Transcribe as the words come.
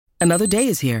Another day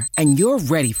is here, and you're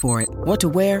ready for it. What to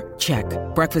wear? Check.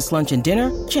 Breakfast, lunch, and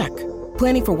dinner? Check.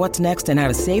 Planning for what's next and how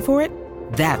to save for it?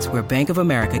 That's where Bank of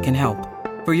America can help.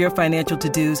 For your financial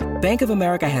to-dos, Bank of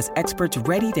America has experts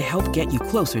ready to help get you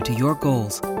closer to your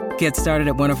goals. Get started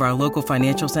at one of our local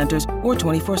financial centers or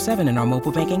 24/7 in our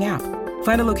mobile banking app.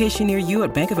 Find a location near you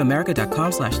at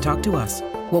bankofamerica.com/talktous.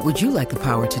 What would you like the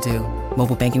power to do?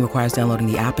 Mobile banking requires downloading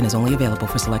the app and is only available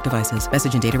for select devices.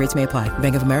 Message and data rates may apply.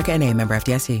 Bank of America N.A., member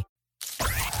FDIC.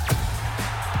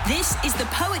 This is the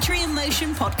Poetry in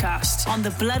Motion podcast on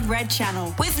the Blood Red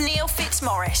channel with Neil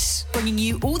Fitzmaurice, bringing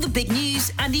you all the big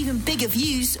news and even bigger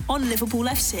views on Liverpool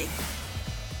FC.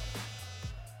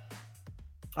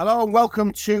 Hello and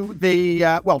welcome to the,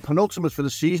 penultimate for the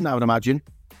season, I would imagine.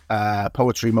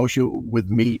 Poetry in Motion with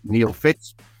me, Neil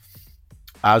Fitz,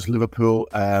 as Liverpool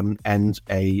end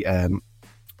a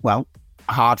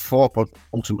hard-fought but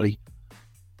ultimately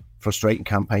frustrating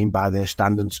campaign by their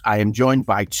standards. I am joined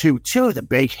by two of the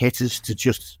big hitters to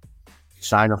just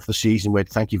sign off the season with.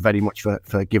 Thank you very much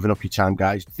for giving up your time,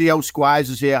 guys. Theo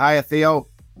Squires is here. Hiya, Theo.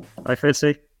 Hi,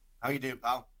 Fitzy. How you doing,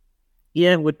 pal?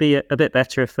 Yeah, it would be a bit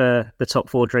better if the top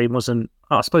four dream wasn't...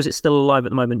 I suppose it's still alive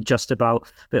at the moment, just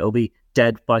about, but it'll be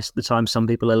dead by the time some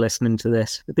people are listening to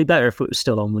this. It'd be better if it was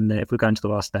still on, wouldn't it, if we're going to the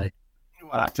last day?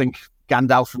 Well, I think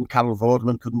Gandalf and Carol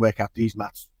Vorderman couldn't work out these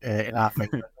maths in our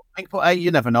favour. But hey,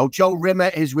 you never know. Joe Rimmer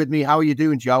is with me. How are you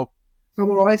doing, Joe? I'm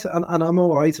all right, and I'm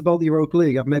all right about the Europa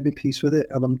League. I've made my peace with it,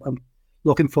 and I'm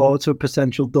looking forward to a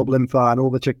potential Dublin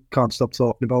final, which I can't stop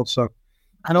talking about. So,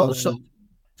 and also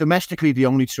domestically, the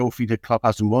only trophy the club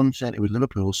hasn't won, certainly with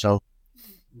Liverpool. So,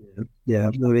 yeah,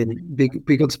 I mean, be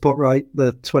good to put right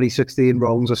the 2016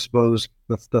 wrongs, I suppose.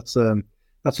 That's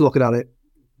looking at it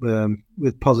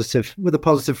with a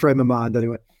positive frame of mind,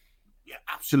 anyway. Yeah,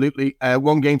 absolutely.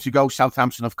 One game to go.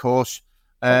 Southampton, of course.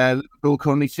 Liverpool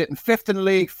currently sitting fifth in the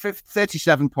league,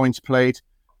 37 points played,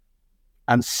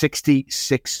 and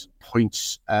 66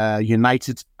 points.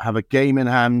 United have a game in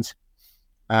hand,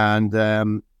 and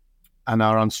are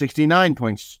on 69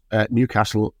 points.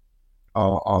 Newcastle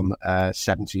are on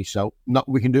 70. So, not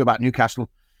we can do about Newcastle.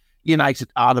 United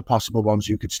are the possible ones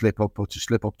who could slip up, but to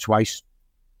slip up twice.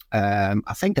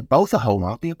 I think they're both at home,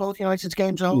 aren't they? Both United's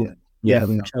games at home. Yeah. Yeah,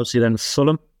 Chelsea then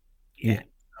Fulham. Yeah.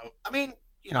 I mean,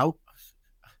 it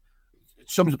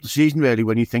sums up the season really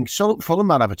when you think Fulham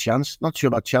might have a chance. Not sure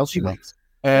about Chelsea, but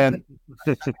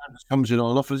comes in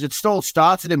all off. It all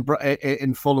started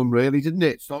in Fulham, really, didn't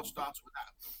it? It all started with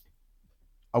that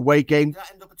away game. Did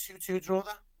that end up a 2-2 draw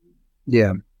there?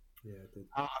 Yeah.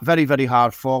 Very, very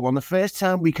hard fought one. The first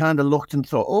time we kind of looked and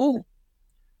thought, oh,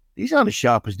 these aren't as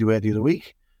sharp as they were the other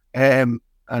week.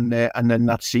 And then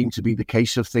that seemed to be the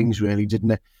case of things, really,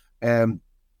 didn't it?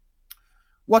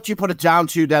 What do you put it down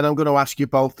to? Then I'm going to ask you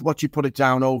both. What do you put it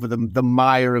down over the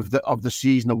mire of the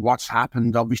season and what's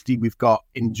happened? Obviously, we've got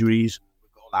injuries.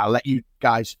 I'll let you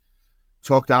guys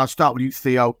talk now. I'll start with you,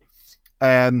 Theo.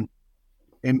 In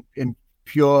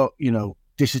pure,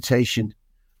 dissertation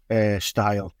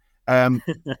style. The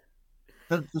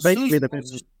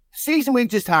season we've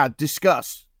just had.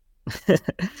 Discuss.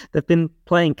 They've been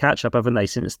playing catch up, haven't they,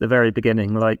 since the very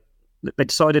beginning? Like, they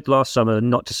decided last summer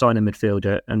not to sign a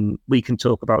midfielder, and we can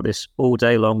talk about this all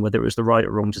day long, whether it was the right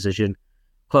or wrong decision.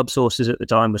 Club sources at the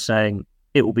time were saying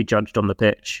it will be judged on the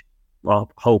pitch. Our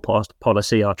whole past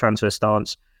policy, our transfer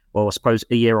stance. Well, I suppose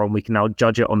a year on, we can now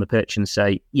judge it on the pitch and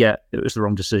say, yeah, it was the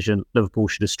wrong decision. Liverpool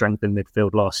should have strengthened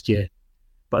midfield last year.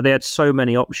 But they had so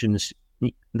many options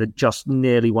that just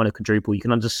nearly won a quadruple. You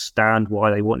can understand why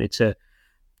they wanted to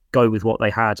go with what they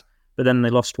had, but then they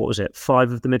lost, 5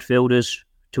 of the midfielders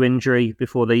to injury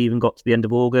before they even got to the end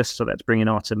of August, so that's bringing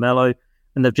Arthur Melo,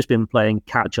 and they've just been playing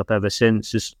catch-up ever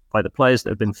since. Just like the players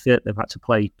that have been fit, they've had to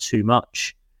play too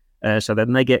much, so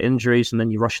then they get injuries, and then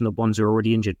you're rushing the ones who are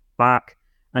already injured back,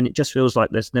 and it just feels like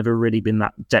there's never really been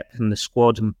that depth in the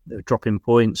squad, and they're dropping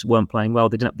points, weren't playing well,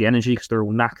 they didn't have the energy because they're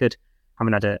all knackered,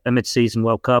 having had a mid-season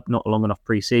World Cup, not long enough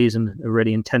pre-season, a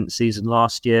really intense season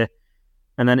last year.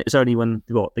 And then it's only when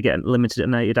they get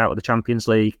eliminated out of the Champions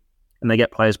League and they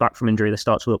get players back from injury, they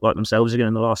start to look like themselves again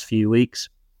in the last few weeks.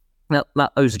 Now,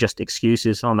 those are just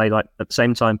excuses, aren't they? Like, at the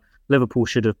same time, Liverpool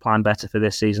should have planned better for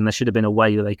this season. There should have been a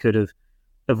way that they could have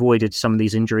avoided some of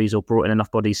these injuries or brought in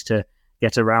enough bodies to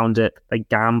get around it. They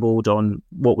gambled on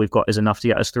what we've got is enough to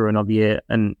get us through another year,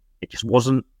 and it just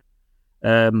wasn't.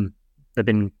 They've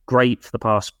been great for the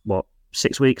past,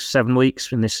 7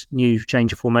 weeks in this new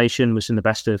change of formation. We've seen the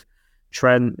best of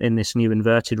Trent in this new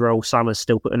inverted role. Salah's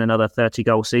still putting another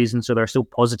 30-goal season, so there are still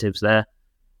positives there.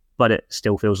 But it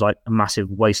still feels like a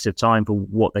massive waste of time for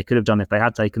what they could have done if they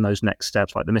had taken those next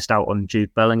steps. Like, they missed out on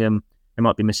Jude Bellingham, They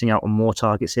might be missing out on more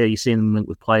targets here. You're seeing them linked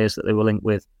with players that they were linked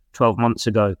with 12 months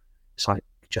ago. It's like,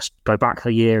 just go back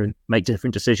a year and make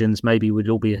different decisions. Maybe we'd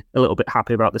all be a little bit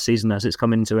happy about the season as it's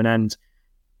coming to an end.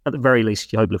 At the very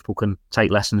least, you hope Liverpool can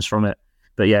take lessons from it.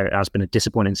 But yeah, it has been a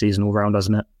disappointing season all round,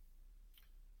 hasn't it?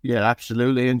 Yeah,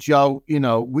 absolutely. And Joe,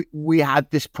 we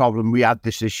had this problem. We had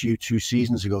this issue 2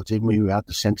 seasons ago, didn't we? We had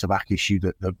the centre-back issue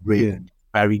that really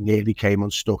very nearly came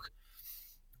unstuck.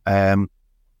 And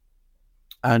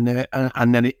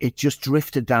then it just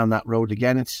drifted down that road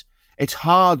again. It's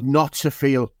hard not to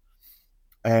feel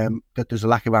that there's a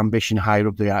lack of ambition higher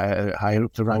up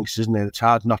the ranks, isn't it? It's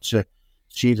hard not to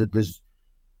see that there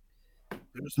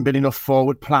hasn't been enough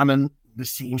forward planning. There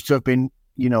seems to have been,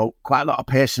 quite a lot of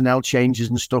personnel changes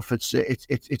and stuff. It's a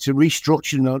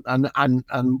restructuring,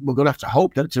 and we're going to have to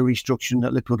hope that it's a restructuring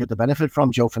that Liverpool get the benefit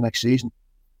from, Joe, for next season.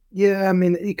 Yeah, I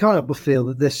mean, you can't help but feel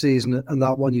that this season and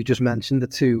that one you just mentioned, the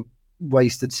 2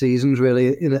 wasted seasons,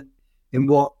 really, in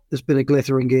what has been a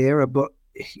glittering era. But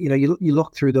you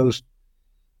look through those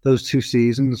 2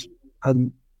 seasons,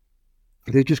 and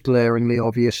they're just glaringly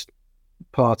obvious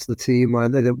parts of the team where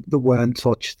they weren't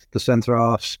touched. The centre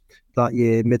halves that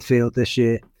year, midfield this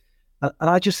year, and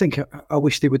I just think I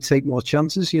wish they would take more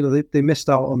chances. They missed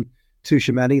out on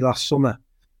Tchouaméni last summer,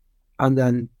 and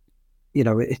then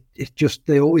it just,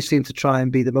 they always seem to try and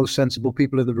be the most sensible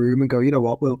people in the room and go, you know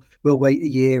what, we'll wait a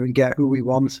year and get who we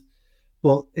want.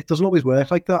 But it doesn't always work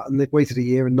like that, and they've waited a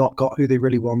year and not got who they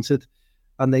really wanted,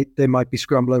 and they might be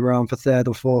scrambling around for 3rd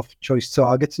or 4th choice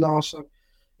targets now. So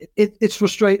it's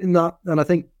frustrating that, and I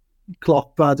think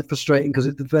Klopp found it frustrating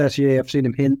because the first year I've seen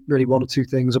him hint really 1 or 2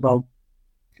 things about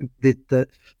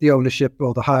the ownership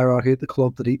or the hierarchy at the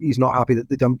club, that he's not happy that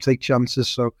they don't take chances.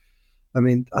 So, I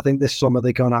mean, I think this summer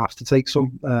they're going to have to take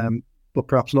some, but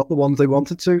perhaps not the ones they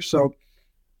wanted to. So,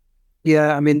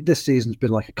 yeah, I mean, this season's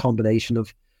been like a combination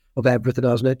of everything,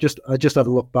 hasn't it? I just had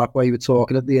a look back while you were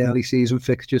talking at the early season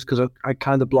fixtures, because I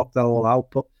kind of blocked that all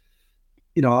out. But,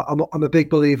 I'm a big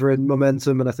believer in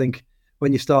momentum, and I think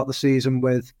when you start the season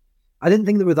with, I didn't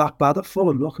think they were that bad at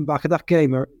Fulham. Looking back at that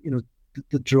game,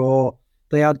 the draw,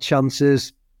 they had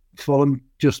chances. Fulham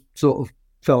just sort of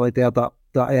felt like they had that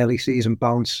early season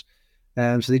bounce.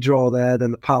 So they draw there,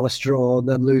 then the Palace draw, and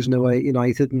then losing away at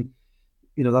United, and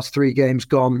that's 3 games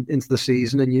gone into the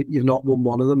season, and you've not won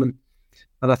one of them.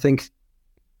 And I think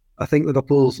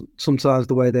Liverpool's, sometimes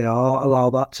the way they are,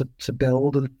 allow that to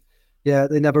build. And yeah,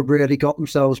 they never really got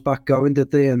themselves back going,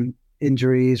 did they? And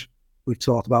injuries, we've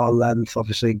talked about at length,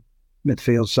 obviously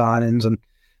midfield signings, and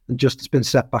just it's been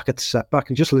setback at setback,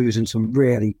 and just losing some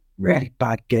really, really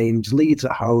bad games. Leeds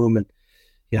at home, and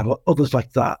others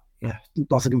like that. Yeah,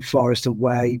 Nottingham Forest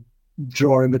away,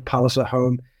 drawing with Palace at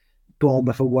home,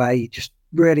 Bournemouth away. Just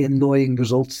really annoying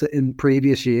results in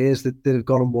previous years that have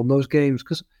gone and won those games.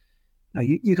 Because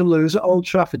you can lose at Old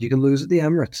Trafford, you can lose at the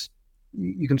Emirates,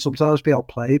 you can sometimes be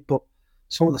outplayed, but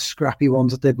some of the scrappy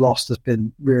ones that they've lost has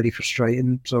been really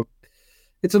frustrating. So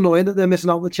it's annoying that they're missing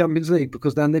out on the Champions League,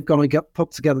 because then they've gone and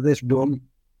put together this run,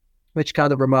 which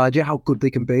kind of reminds you how good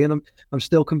they can be. And I'm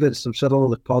still convinced, I've said all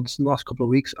the pods in the last couple of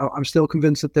weeks, I'm still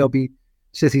convinced that they'll be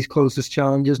City's closest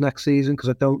challengers next season, because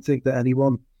I don't think any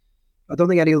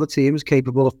other team is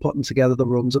capable of putting together the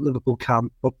runs that Liverpool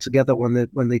can put together when they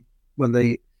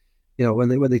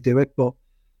do it. But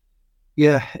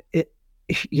yeah,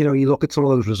 you look at some of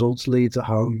those results, Leeds at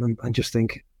home, and just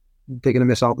think they're going to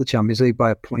miss out the Champions League by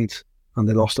a point. And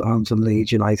they lost at home to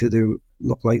Leeds United, who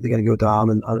look like they're going to go down,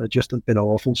 and it just has been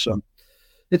awful. So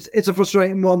it's a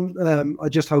frustrating one. I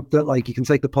just hope that you can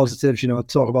take the positives. I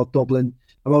talk about Dublin.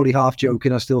 I'm only half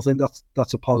joking. I still think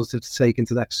that's a positive to take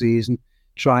into next season.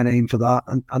 Try and aim for that,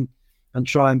 and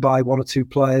try and buy 1 or 2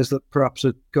 players that perhaps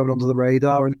are going under the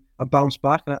radar and bounce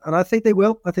back. And I think they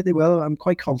will. I'm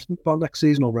quite confident about next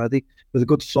season already, with a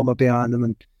good summer behind them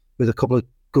and with a couple of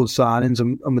good signings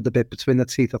and with the bit between their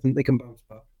teeth. I think they can bounce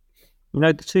back.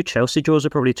 The 2 Chelsea draws are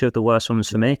probably 2 of the worst ones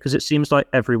for me, because it seems like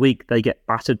every week they get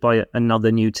battered by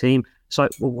another new team. It's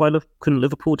like, well, why couldn't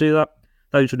Liverpool do that?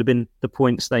 Those would have been the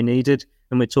points they needed.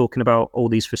 And we're talking about all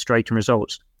these frustrating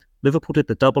results. Liverpool did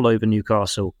the double over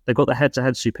Newcastle. They got the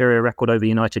head-to-head superior record over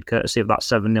United courtesy of that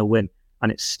 7-0 win,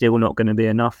 and it's still not going to be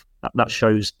enough. That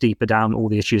shows deeper down all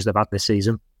the issues they've had this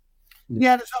season.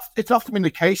 Yeah, it's often been the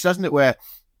case, hasn't it, where,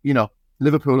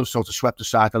 Liverpool have sort of swept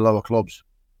aside the lower clubs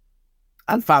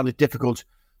and found it difficult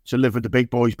to live with the big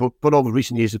boys. But over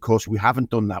recent years, of course, we haven't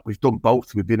done that. We've done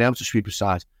both. We've been able to sweep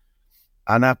aside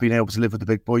and have been able to live with the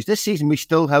big boys. This season, we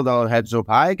still held our heads up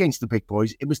high against the big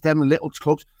boys. It was them little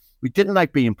clubs. We didn't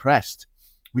like being pressed.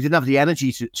 We didn't have the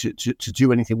energy to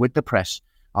do anything with the press.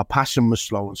 Our passing was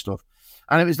slow and stuff.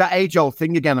 And it was that age-old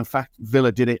thing again. In fact,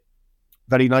 Villa did it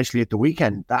very nicely at the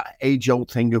weekend. That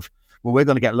age-old thing of, well, we're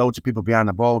going to get loads of people behind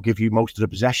the ball, give you most of the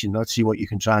possession. Let's see what you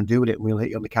can try and do with it, and we'll hit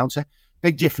you on the counter.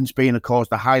 Big difference being, of course,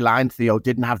 the high line, Theo,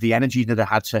 didn't have the energy that it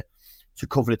had to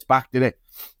cover its back, did it?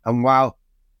 And while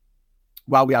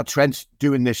we had Trent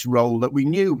doing this role that we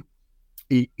knew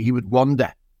he would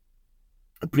wander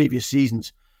in previous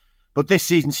seasons, but this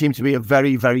season seemed to be a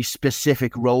very, very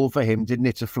specific role for him, didn't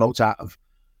it? To float out of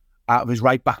his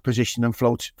right back position and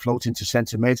float into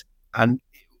centre mid. And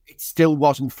it still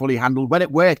wasn't fully handled. When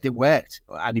it worked,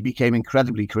 and he became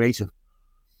incredibly creative.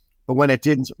 But when it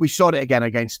didn't, we saw it again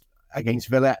against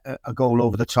Villa, a goal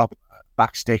over the top,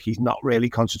 back stick. He's not really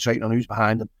concentrating on who's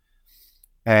behind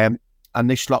him. And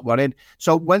they slot one in.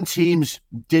 So when teams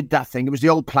did that thing, it was the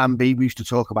old plan B we used to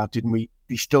talk about, didn't we?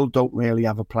 They still don't really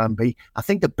have a plan B. I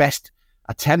think the best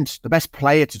attempt, the best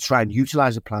player to try and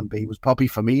utilise a plan B was Bobby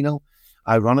Firmino,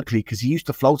 ironically, because he used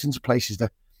to float into places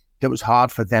that was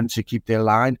hard for them to keep their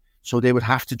line. So they would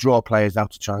have to draw players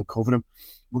out to try and cover them.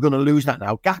 We're going to lose that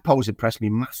now. Gakpo's impressed me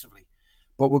massively,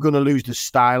 but we're going to lose the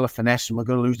style of finesse, and we're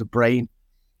going to lose the brain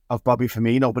of Bobby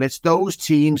Firmino. But it's those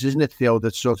teams, isn't it, Theo,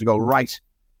 that sort of go, right,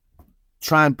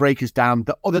 try and break us down.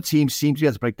 The other teams seem to be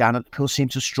able to break down, and Liverpool seem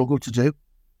to struggle to do.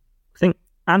 I think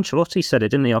Ancelotti said it,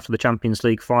 didn't he, after the Champions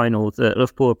League final, that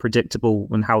Liverpool are predictable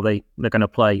in how they're going to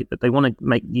play, that they want to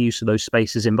make use of those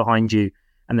spaces in behind you,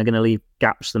 and they're going to leave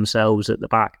gaps themselves at the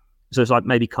back. So it's like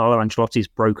maybe Carlo Ancelotti's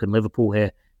broken Liverpool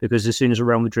here, because as soon as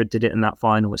Real Madrid did it in that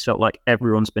final, it's felt like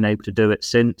everyone's been able to do it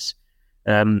since.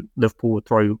 Liverpool would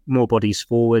throw more bodies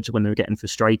forward when they were getting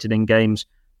frustrated in games,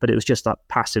 but it was just that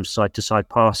passive side-to-side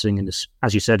passing. And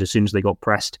as you said, as soon as they got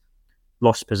pressed,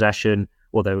 lost possession,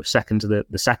 or they were second to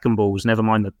the second balls, never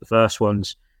mind the first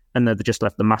ones, and they just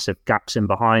left the massive gaps in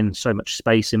behind, so much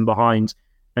space in behind.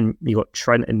 And you got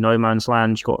Trent in no man's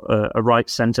land. You got a right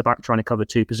centre-back trying to cover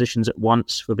two positions at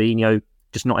once. Fabinho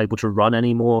just not able to run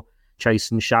anymore,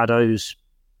 chasing shadows,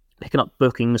 picking up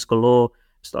bookings galore.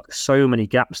 It's like so many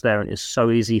gaps there, and it's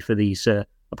so easy for these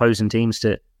opposing teams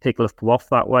to pick Liverpool off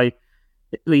that way.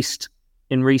 At least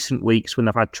in recent weeks, when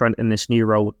they've had Trent in this new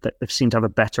role, they've seemed to have a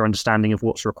better understanding of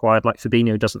what's required. Like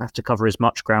Fabinho doesn't have to cover as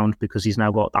much ground because he's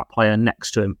now got that player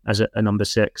next to him as a number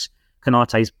 6.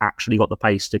 Konate's actually got the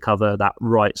pace to cover that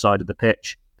right side of the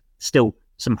pitch. Still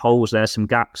some holes there, some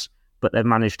gaps, but they've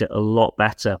managed it a lot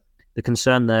better. The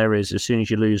concern there is as soon as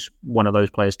you lose one of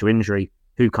those players to injury,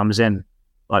 who comes in?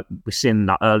 Like we've seen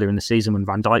that earlier in the season when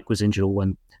Van Dijk was injured, or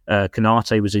when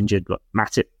Konate was injured. But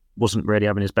Matip wasn't really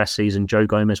having his best season. Joe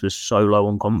Gomez was so low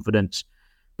on confidence.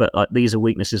 But like these are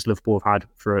weaknesses Liverpool have had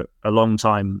for a long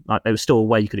time. Like there was still a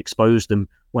way you could expose them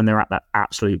when they're at that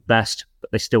absolute best,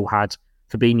 but they still had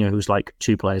Fabinho, who's like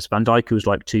 2 players, Van Dijk, who was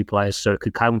like 2 players, so it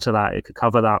could counter that, it could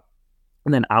cover that.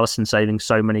 And then Alisson saving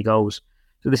so many goals.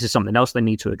 So this is something else they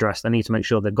need to address. They need to make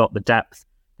sure they've got the depth.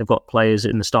 They've got players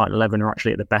in the starting 11 who are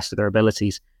actually at the best of their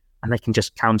abilities, and they can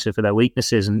just counter for their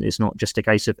weaknesses. And it's not just a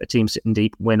case of a team sitting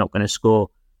deep, we're not going to score,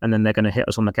 and then they're going to hit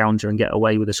us on the counter and get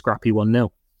away with a scrappy 1-0.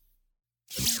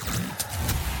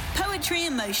 Poetry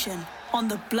in Motion on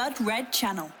the Blood Red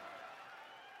Channel.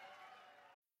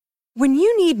 When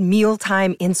you need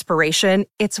mealtime inspiration,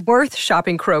 it's worth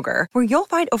shopping Kroger, where you'll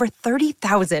find over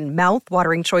 30,000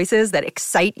 mouth-watering choices that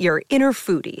excite your inner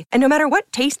foodie. And no matter what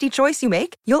tasty choice you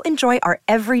make, you'll enjoy our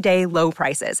everyday low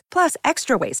prices, plus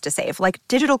extra ways to save, like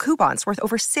digital coupons worth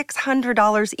over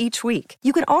 $600 each week.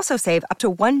 You can also save up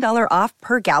to $1 off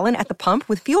per gallon at the pump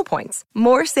with fuel points.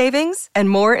 More savings and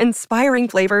more inspiring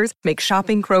flavors make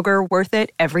shopping Kroger worth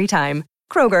it every time.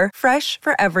 Kroger, fresh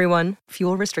for everyone.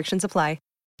 Fuel restrictions apply.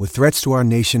 With threats to our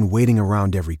nation waiting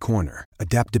around every corner,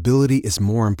 adaptability is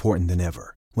more important than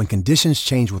ever. When conditions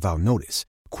change without notice,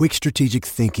 quick strategic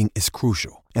thinking is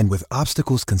crucial. And with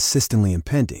obstacles consistently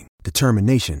impending,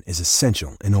 determination is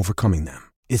essential in overcoming them.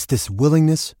 It's this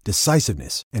willingness,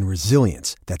 decisiveness, and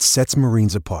resilience that sets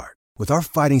Marines apart. With our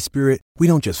fighting spirit, we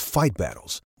don't just fight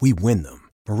battles, we win them.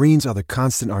 Marines are the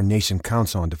constant our nation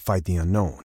counts on to fight the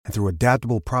unknown. And through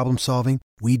adaptable problem solving,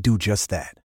 we do just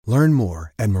that. Learn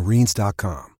more at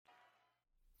marines.com.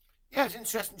 Yeah, it's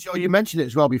interesting, Joe. You mentioned it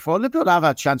as well before. Liverpool have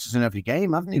had chances in every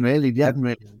game, haven't they, really? They haven't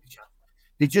really.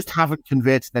 They just haven't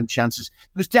converted them chances.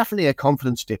 There's definitely a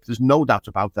confidence dip. There's no doubt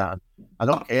about that. I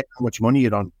don't care how much money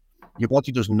you're on. Your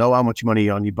body doesn't know how much money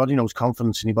you're on. Your body knows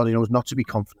confidence, and your body knows not to be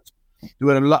confident. There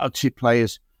were a lot of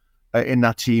players in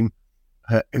that team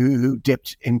who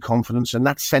dipped in confidence, and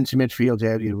that centre midfield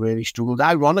area really struggled.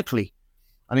 Ironically,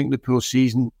 I think Liverpool's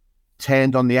season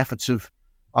turned on the efforts of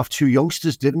 2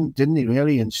 youngsters, didn't he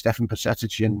really? And Stefan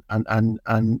Pasetic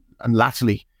and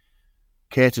latterly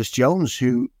Curtis Jones,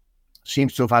 who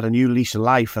seems to have had a new lease of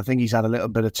life. I think he's had a little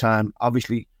bit of time.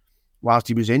 Obviously, whilst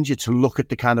he was injured to look at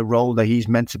the kind of role that he's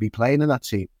meant to be playing in that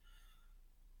team.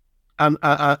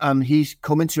 And he's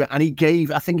come into it, and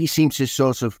I think he seems to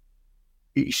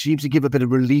give a bit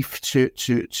of relief to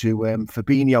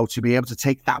Fabinho to be able to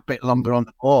take that bit longer on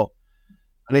the ball.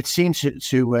 And it seems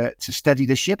to steady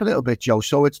the ship a little bit, Joe.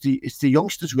 So it's the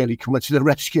youngsters really coming to the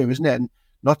rescue, isn't it? And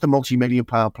not the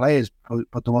multi-million-pound players,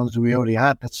 but the ones that we already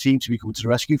had that seem to be coming to the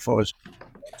rescue for us.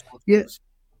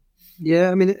 Yeah.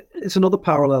 I mean, it's another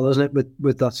parallel, isn't it,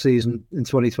 with that season in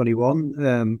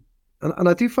 2021. And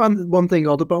I do find one thing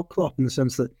odd about Klopp in the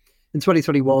sense that in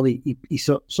 2021 he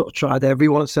sort of tried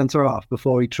everyone at centre half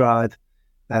before he tried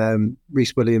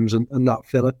Reece Williams and Nat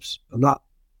Phillips, and that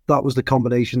was the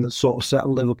combination that sort of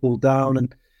settled Liverpool down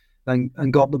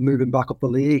and got them moving back up the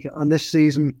league. And this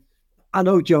season, I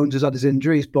know Jones has had his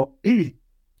injuries, but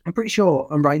I'm pretty sure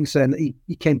I'm right in saying that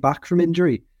he came back from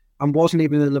injury and wasn't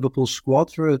even in Liverpool's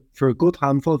squad for a good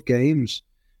handful of games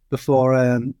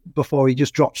before he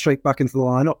just dropped straight back into the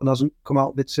lineup and hasn't come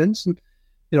out of it since. And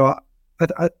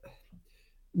I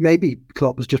maybe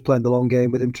Klopp was just playing the long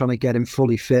game with him, trying to get him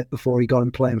fully fit before he got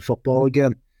him playing football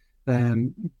again.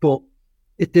 But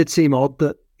it did seem odd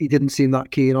that he didn't seem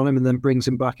that keen on him and then brings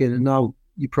him back in. And now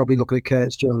you're probably looking at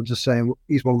Curtis Jones just saying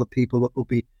he's one of the people that will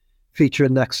be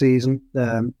featuring next season.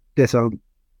 Ditto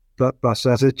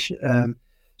Bajcetic.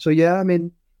 So yeah, I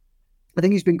mean, I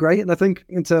think he's been great. And I think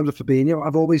in terms of Fabinho,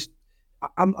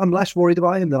 I'm less worried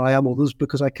about him than I am others,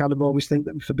 because I kind of always think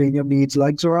that Fabinho needs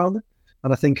legs around it.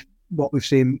 And I think what we've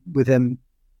seen with him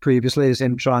previously is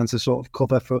him trying to sort of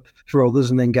cover for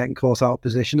others and then getting caught out of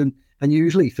position. And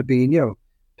usually Fabinho,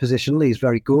 positionally, is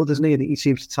very good, isn't he? And he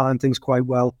seems to time things quite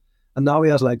well. And now he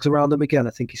has legs around him again.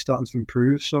 I think he's starting to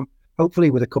improve. So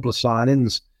hopefully with a couple of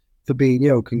signings,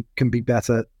 Fabinho can be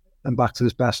better and back to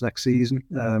his best next season.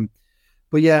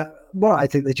 But yeah, what I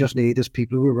think they just need is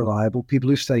people who are reliable, people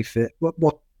who stay fit.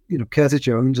 Curtis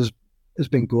Jones has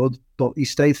been good, but he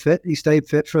stayed fit. He stayed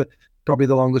fit for probably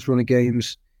the longest run of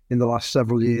games in the last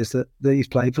several years that he's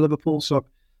played for Liverpool. So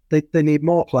they need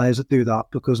more players that do that,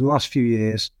 because in the last few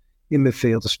years, in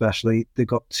midfield especially, they've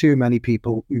got too many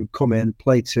people who come in,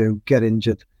 play two, get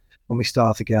injured, and we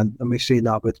start again. And we've seen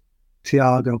that with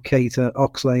Thiago, Keita,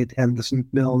 Oxlade, Henderson,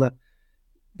 Milner.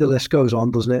 The list goes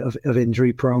on, doesn't it, of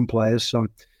injury-prone players. So,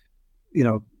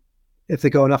 if they're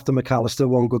going after McAllister,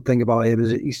 one good thing about him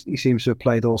is he seems to have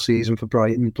played all season for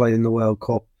Brighton, played in the World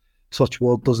Cup. Touch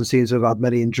wood, doesn't seem to have had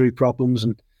many injury problems,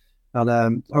 and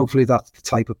hopefully that's the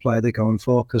type of player they're going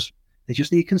for, because they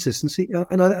just need consistency.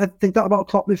 And I think that about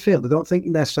Klopp midfield. I don't think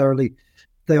necessarily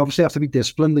they obviously have to be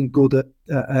disciplined and good at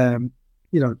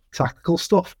tactical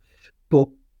stuff, but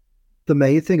the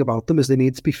main thing about them is they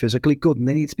need to be physically good and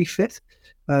they need to be fit,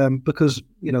 because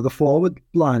the forward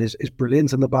line is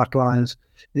brilliant and the back line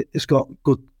it's got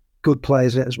good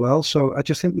players in it as well. So I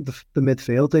just think with the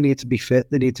midfield, they need to be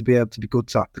fit, they need to be able to be good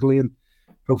tactically, and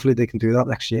hopefully they can do that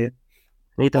next year.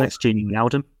 Need the next Gini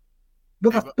Wijnaldum.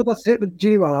 But that's it. But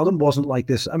Gini Wijnaldum wasn't like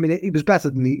this. I mean, he was better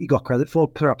than he got credit for,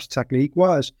 perhaps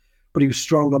technique-wise, but he was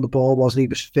strong on the ball, wasn't he? He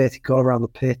was fit, he got around the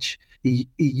pitch, he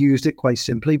used it quite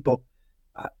simply, but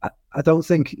I don't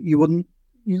think you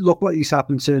look what he's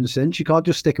happened to him since. You can't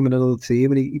just stick him in another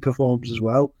team and he performs as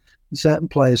well. And certain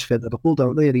players fit Liverpool,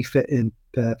 don't they? And he fit in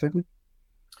perfectly.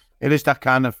 It is that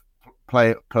kind of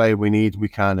player we need. We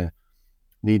kind of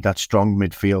need that strong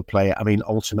midfield player. I mean,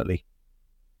 ultimately,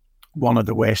 one of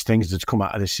the worst things that's come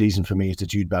out of this season for me is the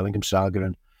Jude Bellingham saga.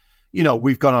 And,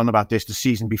 we've gone on about this the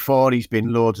season before. He's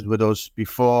been lauded with us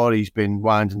before. He's been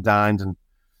wined and dined and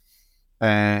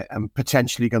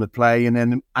potentially going to play. And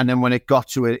then when it got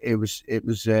to it, it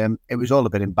was all a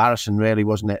bit embarrassing, really,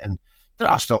 wasn't it? And there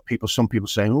are still some people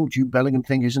saying, "Oh, Jude Bellingham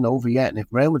thing isn't over yet." And if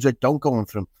Real Madrid don't go on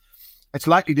for him, it's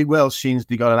likely they will, since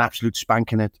they got an absolute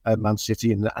spanking at Man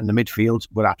City, and the midfield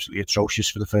were absolutely atrocious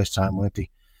for the first time, weren't they,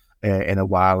 in a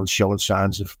while, and showing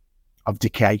signs of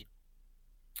decay.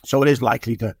 So it is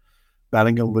likely that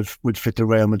Bellingham would fit the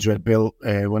Real Madrid bill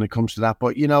when it comes to that.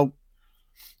 But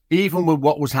even with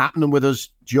what was happening with us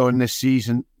during this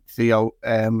season, Theo,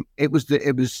 it was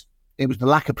the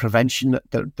lack of prevention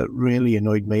that really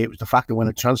annoyed me. It was the fact that when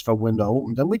a transfer window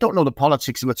opened, and we don't know the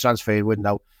politics of a transfer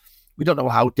window, we don't know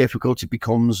how difficult it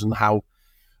becomes and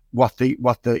what the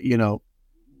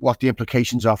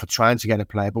implications are for trying to get a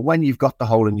player. But when you've got the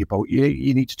hole in your boat,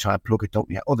 you need to try and plug it, don't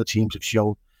you? Other teams have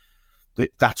shown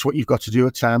that's what you've got to do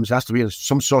at times. There has to be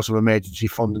some sort of emergency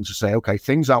funding to say, okay,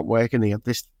 things aren't working here.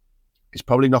 This is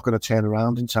probably not going to turn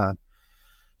around in time.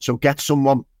 So get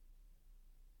someone.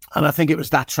 And I think it was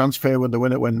that transfer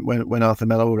when Arthur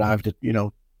Melo arrived at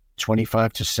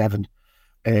 25-7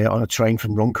 on a train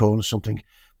from Runcorn or something,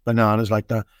 bananas like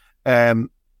that.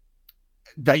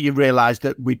 that you realise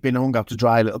that we'd been hung out to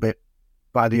dry a little bit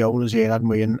by the owners here, hadn't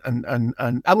we? And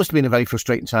that must have been a very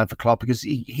frustrating time for Klopp, because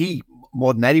he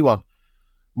more than anyone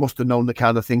must have known the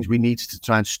kind of things we needed to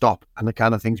try and stop and the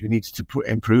kind of things we needed to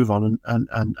improve on,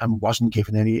 and wasn't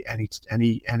given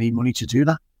any money to do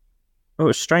that. Well, it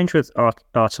was strange with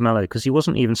Artemello, because he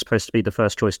wasn't even supposed to be the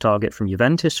first choice target from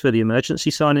Juventus for the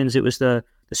emergency signings. It was the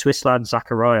Swiss lad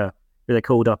Zakaria who they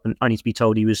called up, and only to be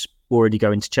told he was already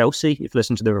going to Chelsea, if you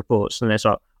listen to the reports. And it's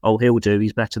like, oh, he'll do,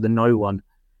 he's better than no one.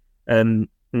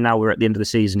 Now we're at the end of the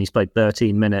season, he's played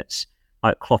 13 minutes.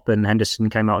 Like Klopp and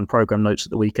Henderson came out on programme notes at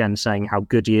the weekend saying how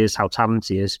good he is, how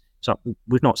talented he is. So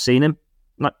we've not seen him.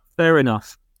 Like, fair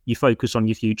enough, you focus on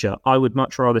your future. I would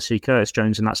much rather see Curtis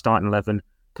Jones in that starting 11,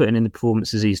 putting in the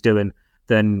performances he's doing,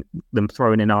 than them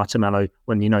throwing in Artemello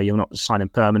when you know you're not signing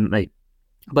permanently.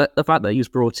 But the fact that he was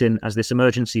brought in as this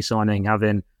emergency signing,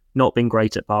 having not been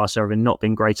great at Barca, having not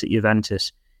been great at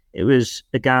Juventus, it was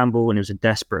a gamble, and it was a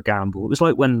desperate gamble. It was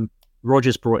like when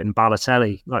Rodgers brought in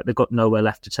Balotelli, like they've got nowhere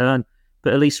left to turn.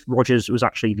 But at least Rodgers was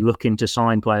actually looking to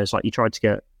sign players. Like he tried to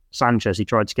get Sanchez, he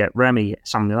tried to get Remy,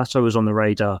 Samuel Eto'o was on the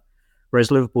radar.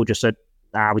 Whereas Liverpool just said,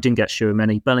 we didn't get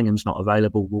Tchouaméni, Bellingham's not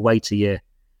available, we'll wait a year.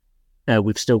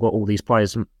 We've still got all these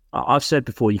players. And I've said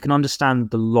before, you can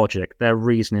understand the logic, their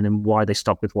reasoning and why they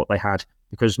stuck with what they had.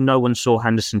 Because no one saw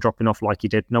Henderson dropping off like he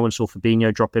did. No one saw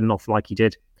Fabinho dropping off like he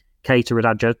did. Keita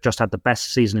had just had the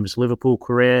best season of his Liverpool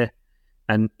career.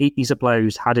 And he's a player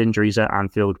who's had injuries at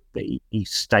Anfield, but he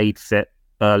stayed fit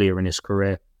earlier in his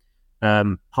career.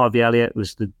 Harvey Elliott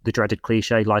was the dreaded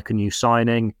cliche, like a new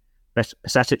signing.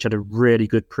 Besetic had a really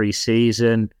good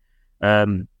pre-season.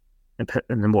 And then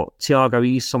Thiago,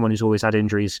 he's someone who's always had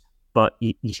injuries, but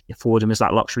you afford him as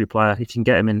that luxury player. If you can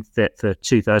get him in fit for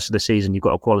 2/3 of the season, you've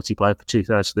got a quality player for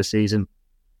 2/3 of the season.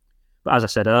 But as I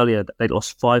said earlier, they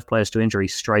lost 5 players to injury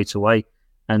straight away,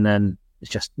 and then there's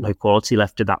just no quality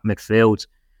left in that midfield.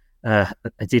 I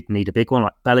did need a big one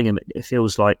like Bellingham. It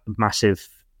feels like massive,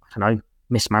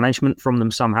 mismanagement from them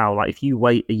somehow. Like if you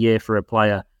wait a year for a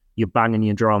player, you're banging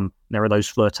your drum. There are those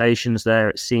flirtations there.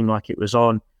 It seemed like it was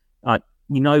on.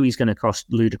 He's going to cost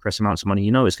ludicrous amounts of money.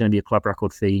 You know it's going to be a club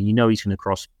record fee. You know he's going to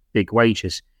cost big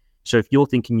wages. So if you're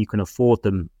thinking you can afford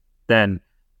them, then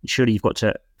surely you've got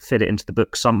to fit it into the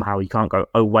book somehow. You can't go,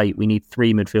 oh wait, we need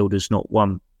 3 midfielders, not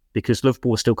 1. Because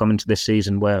Liverpool are still coming to this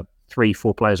season where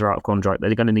 3-4 players are out of contract.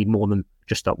 They're going to need more than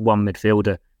just that 1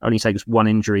 midfielder. It only takes 1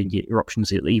 injury and your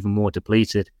options are even more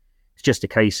depleted. It's just a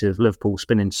case of Liverpool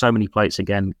spinning so many plates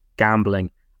again,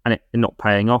 gambling, and it not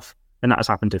paying off. And that has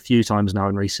happened a few times now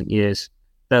in recent years.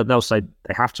 They'll say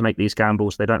they have to make these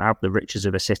gambles. They don't have the riches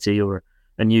of a City or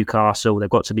a Newcastle. They've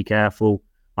got to be careful.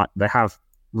 They have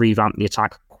revamped the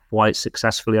attack quite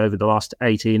successfully over the last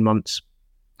 18 months.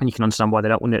 And you can understand why they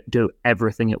don't want to do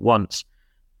everything at once.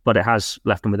 But it has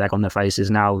left them with egg on their faces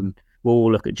now. And we'll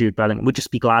all look at Jude Bellingham. We'll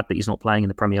just be glad that he's not playing in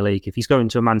the Premier League. If he's going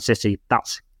to a Man City,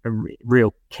 that's a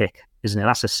real kick, isn't it?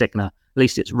 That's a sickener. At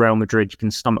least it's Real Madrid. You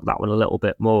can stomach that one a little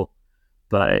bit more.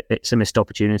 But it's a missed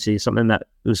opportunity, something that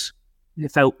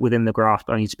it felt within the grasp,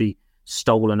 only to be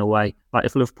stolen away. Like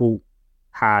if Liverpool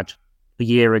had a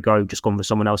year ago just gone for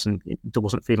someone else and it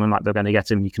wasn't feeling like they're going to get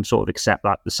him, you can sort of accept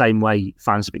that. The same way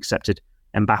fans have accepted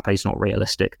Mbappe's not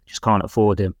realistic, just can't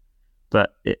afford him.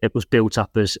 But it was built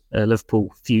up as a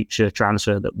Liverpool future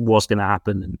transfer that was going to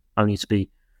happen, and only to be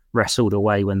wrestled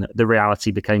away when the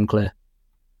reality became clear.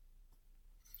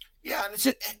 Yeah,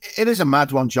 and it is a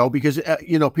mad one, Joe, because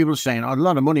people are saying, a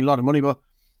lot of money, but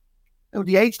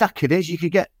the age that kid is, you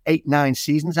could get 8-9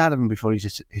 seasons out of him before he's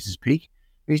hit his peak.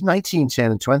 He's 19,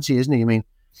 10 and 20, isn't he? I mean,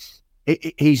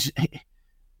 he's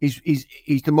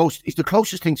the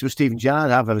closest thing to a Steven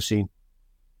Gerrard I've ever seen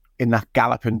in that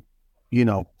galloping,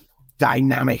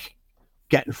 dynamic,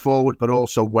 getting forward, but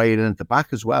also weighing in at the back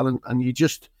as well. And you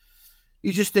just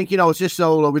think, it's just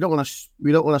we don't want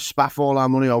to spaff all our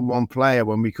money on one player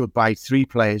when we could buy 3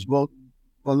 players. Well,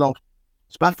 no,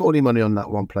 spaff all your money on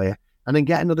that one player and then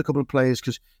get another couple of players,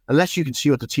 because unless you can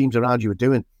see what the teams around you are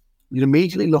doing, you're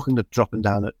immediately looking at dropping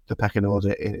down at the pecking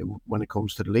order when it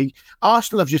comes to the league.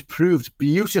 Arsenal have just proved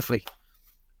beautifully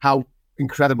how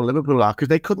incredible Liverpool are, because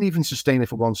they couldn't even sustain it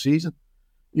for one season.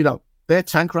 Their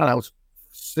tank ran out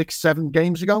 6-7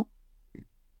 games ago.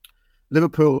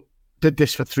 Liverpool did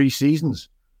this for 3 seasons,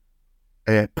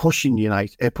 pushing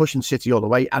City all the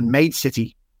way, and made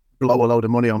City blow a load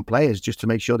of money on players just to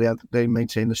make sure they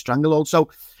maintain the stranglehold. So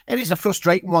it is a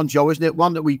frustrating one, Joe, isn't it?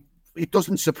 One that it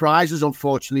doesn't surprise us,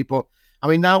 unfortunately. But I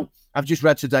mean, now I've just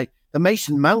read today the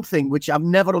Mason Mount thing, which I've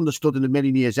never understood in a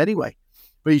million years anyway.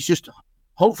 But he's just,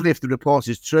 hopefully, if the report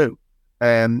is true,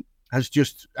 has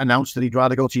just announced that he'd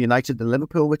rather go to United than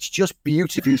Liverpool, which just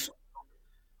beautifully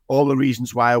all the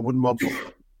reasons why I wouldn't want to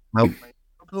help.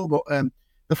 But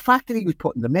the fact that he was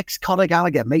put in the mix, Conor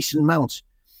Gallagher, Mason Mount,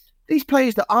 these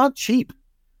players that aren't cheap,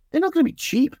 they're not going to be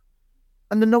cheap.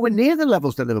 And they're nowhere near the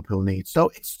levels that Liverpool need. So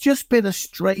it's just been a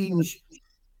strange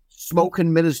smoke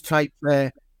and mirrors type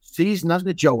season, hasn't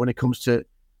it, Joe, when it comes to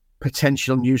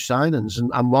potential new signings?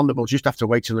 And one that we'll just have to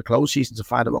wait till the close season to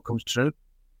find out what comes true.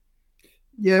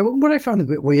 Yeah, what I found a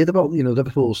bit weird about,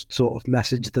 Liverpool's sort of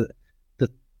message that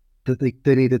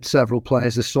they needed several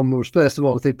players this summer was, first of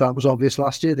all, I think that was obvious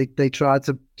last year. They tried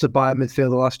to buy a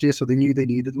midfielder last year, so they knew they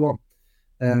needed one.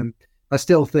 I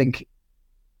still think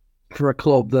for a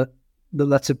club that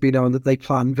lets it be known that they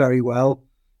planned very well,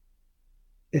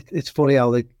 it's funny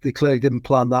how they clearly didn't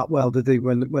plan that well, did they,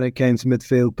 when it came to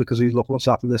midfield, because you look what's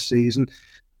happened this season.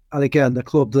 And again, the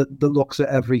club that looks at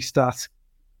every stat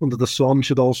under the sun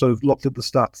should also have looked at the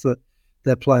stats that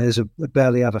their players are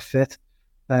barely ever fit.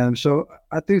 So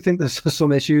I do think there's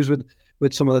some issues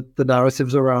with some of the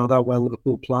narratives around how well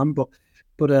Liverpool planned.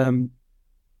 But I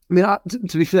mean,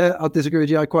 to be fair, I disagree with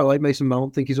you. I quite like Mason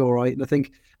Mount. I think he's all right, and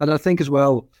I think as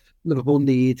well, Liverpool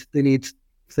need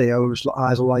Theo's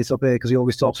eyes will light up here because he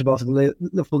always talks about it.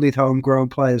 Liverpool need homegrown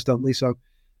players, don't they? So,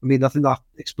 I mean, I think that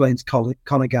explains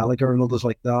Conor Gallagher and others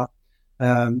like that.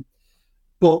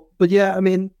 But yeah, I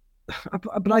mean,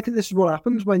 but I think this is what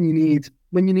happens when you need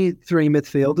three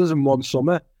midfielders in one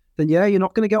summer. Then yeah, you're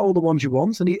not going to get all the ones you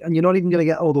want, and you're not even going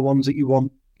to get all the ones that you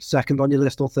want second on your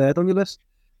list or third on your list,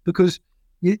 because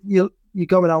you're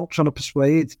going out trying to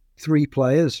persuade three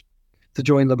players to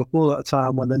join Liverpool at a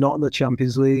time when they're not in the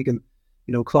Champions League. And,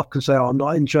 Klopp can say, I'm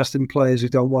not interested in players who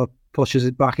don't want to push us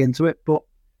back into it. But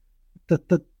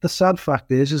the sad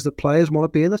fact is that players want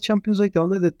to be in the Champions League, don't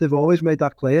they? They've always made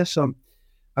that clear. So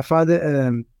I find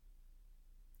it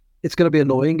it's going to be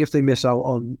annoying if they miss out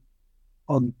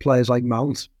on players like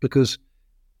Mount, because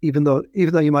even though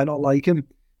you might not like him,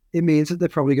 it means that they're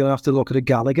probably going to have to look at a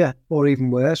Gallagher, or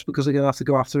even worse, because they're going to have to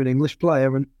go after an English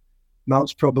player, and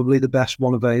Mount's probably the best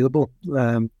one available,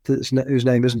 whose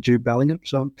name isn't Jude Bellingham.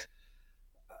 So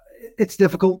it's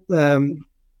difficult. I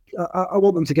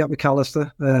want them to get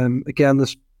McAllister. Again,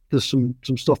 there's some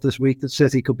stuff this week that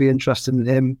City could be interested in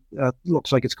him.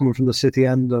 Looks like it's coming from the City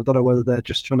end. I don't know whether they're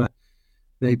just trying to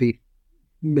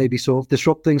maybe sort of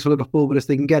disrupt things for Liverpool, but if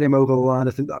they can get him over the line,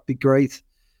 I think that'd be great.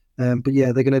 But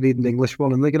yeah, they're going to need an English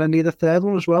one, and they're going to need a third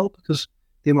one as well, because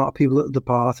the amount of people that are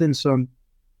departing. So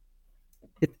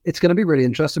it's going to be really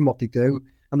interesting what they do.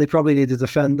 And they probably need a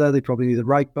defender. They probably need a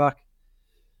right back.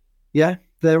 Yeah,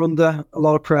 they're under a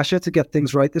lot of pressure to get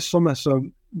things right this summer. So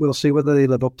we'll see whether they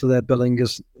live up to their billing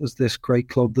as this great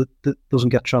club that doesn't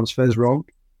get transfers wrong.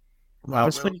 Well,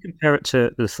 that's when you compare it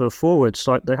to the forwards.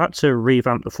 Like, they had to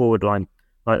revamp the forward line.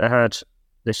 Like, they had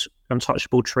this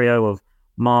untouchable trio of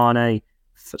Mane,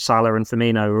 Salah and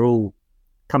Firmino are all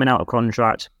coming out of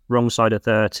contract, wrong side of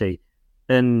 30.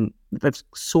 And they've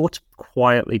sort of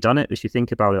quietly done it, if you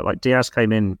think about it. Like, Diaz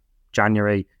came in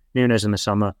January, Nunes in the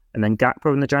summer, and then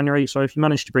Gakpo in the January. So if you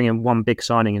manage to bring in one big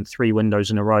signing in 3 windows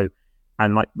in a row,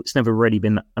 and like, it's never really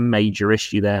been a major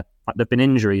issue there. Like, there've been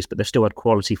injuries, but they've still had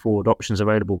quality forward options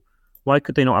available. Why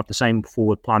could they not have the same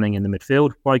forward planning in the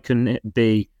midfield? Why couldn't it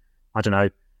be, I don't know,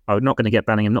 not going to get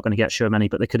Bellingham, not going to get Tchouaméni,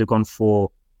 but they could have gone for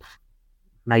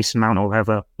Mason Mount or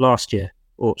whoever last year,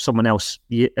 or someone else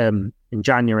in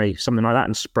January, something like that,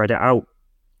 and spread it out.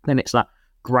 Then it's that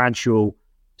gradual,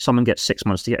 someone gets 6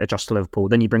 months to get adjusted to Liverpool,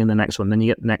 then you bring in the next one, then you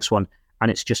get the next one,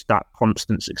 and it's just that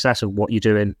constant success of what you're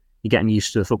doing. You're getting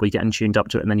used to the football, you're getting tuned up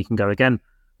to it, and then you can go again.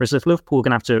 Whereas if Liverpool are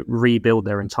going to have to rebuild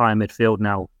their entire midfield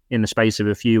now in the space of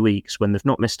a few weeks, when they've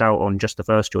not missed out on just the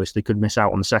first choice, they could miss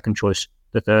out on the second choice,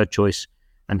 the third choice,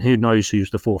 and who knows who's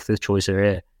the fourth, fifth choice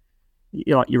here.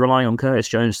 You're relying on Curtis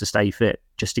Jones to stay fit,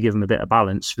 just to give him a bit of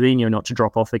balance, Fabinho not to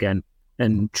drop off again,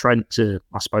 and Trent to,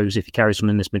 I suppose, if he carries on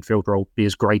in this midfield role, be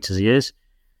as great as he is.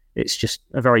 It's just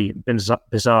a very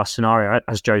bizarre scenario,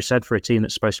 as Joe said, for a team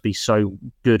that's supposed to be so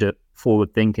good at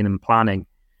forward thinking and planning.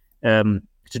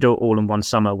 To do it all in one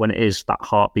summer when it is that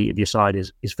heartbeat of your side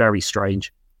is very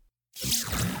strange.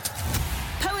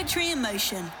 Poetry in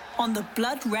Motion on the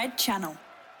Blood Red Channel.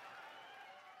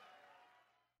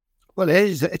 Well, it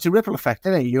is. It's a ripple effect,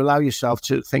 isn't it? You allow yourself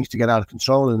to things to get out of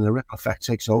control, and the ripple effect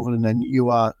takes over, and then you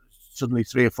are suddenly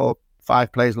 3 or 4,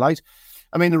 5 players light.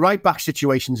 I mean, the right back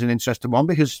situation is an interesting one,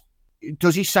 because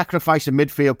does he sacrifice a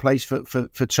midfield place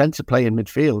for Trent to play in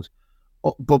midfield?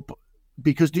 But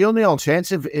because the only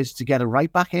alternative is to get a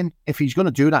right back in. If he's going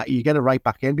to do that, you get a right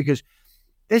back in, because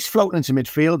this floating into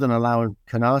midfield and allowing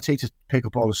Konate to pick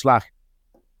up all the slack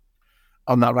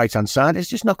on that right-hand side, it's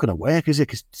just not going to work, is it?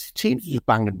 Because teams are just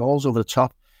banging balls over the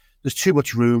top. There's too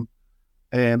much room.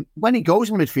 When he goes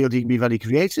in midfield, he can be very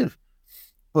creative.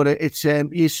 But it's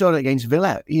you saw it against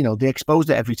Villa. They exposed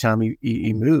it every time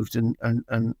he moved,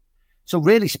 and so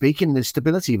really speaking, the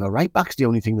stability of a right back's the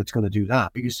only thing that's going to do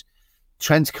that, because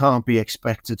Trent can't be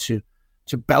expected to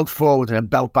belt forward and then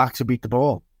belt back to beat the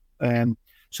ball.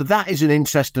 So that is an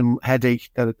interesting headache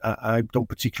that I don't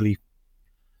particularly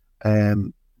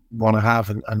want to have,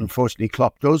 and unfortunately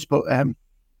Klopp does. But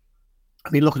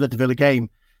looking at the Villa game,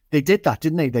 they did that,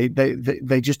 didn't they?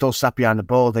 They just all sat behind the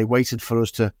ball. They waited for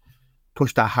us to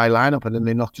push that high line up, and then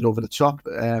they knocked it over the top.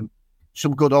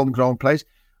 Some good homegrown plays.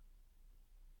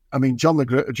 I mean, John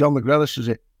McGrillis is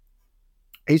it?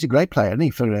 He's a great player, isn't he,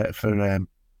 for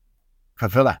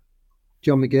Villa?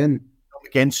 John McGinn.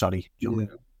 Sorry.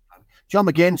 John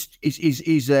McGinn,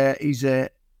 he's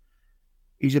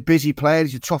a busy player.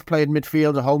 He's a tough player in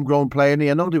midfield, a homegrown player.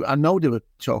 And I know they were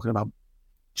talking about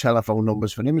telephone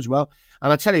numbers for him as well.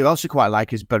 And I tell you, I also quite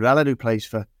like is Barella, who plays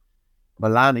for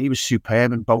Milan. He was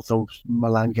superb in both those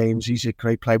Milan games. He's a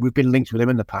great player. We've been linked with him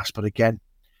in the past, but again,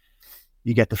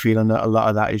 you get the feeling that a lot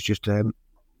of that is just trying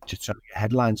to get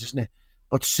headlines, isn't it?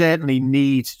 But certainly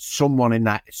needs someone in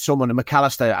that. Someone, and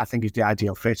McAllister, I think, is the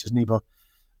ideal fit, isn't he? But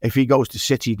if he goes to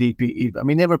City,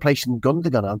 they're replacing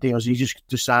Gundogan, aren't they? Or he just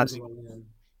decides.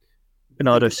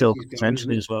 Bernardo Silva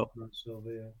potentially as well.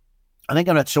 I think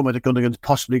I read somewhere that Gundogan's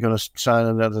possibly going to sign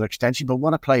another extension. But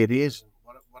what a player he is!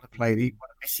 What a player what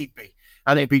a miss he'd be!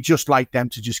 And it'd be just like them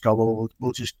to just go, well,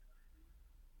 we'll just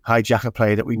hijack a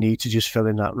player that we need to just fill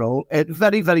in that role. A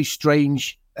very, very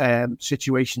strange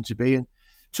situation to be in.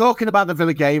 Talking about the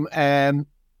Villa game, it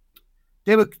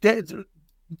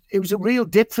was a real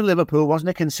dip for Liverpool, wasn't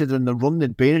it? Considering the run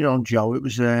they'd been on, Joe, it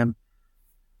was a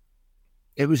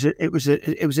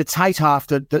tight half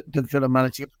that Villa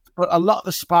managed. But a lot of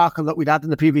the sparkle that we'd had in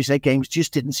the previous 8 games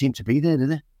just didn't seem to be there,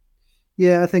 did it?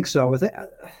 Yeah, I think so. I think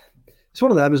it's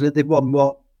one of them, isn't it? They've won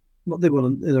what they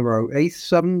won in a row,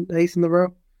 8 in a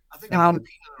row. I think they've been in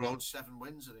a row 7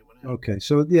 wins. I think. Okay,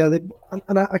 so yeah,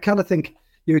 I kind of think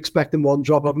you're expecting one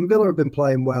drop off. And Villa have been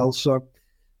playing well, so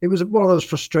it was one of those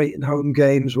frustrating home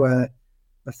games where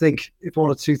I think if one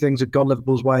or two things had gone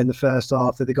Liverpool's way in the first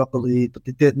half, they got the lead, but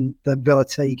they didn't. Then Villa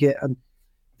take it and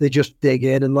they just dig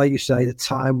in. And like you say, the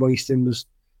time wasting was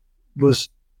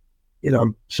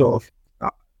sort of.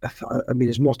 I mean,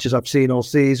 as much as I've seen all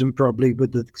season, probably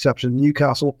with the exception of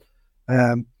Newcastle,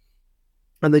 and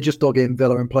they just dug in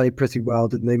Villa and played pretty well,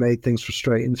 didn't they? Made things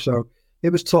frustrating, so it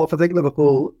was tough. I think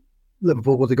Liverpool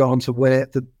would have gone to win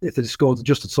it if they'd scored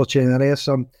just a touch in earlier.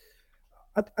 So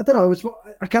I don't know.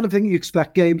 I kind of think you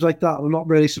expect games like that. I'm not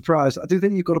really surprised. I do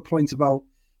think you've got a point about.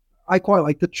 I quite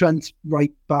like the Trent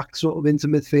right back sort of into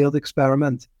midfield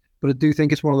experiment, but I do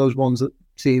think it's one of those ones that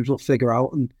teams will figure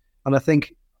out, and I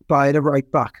think buying a right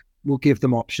back will give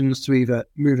them options to either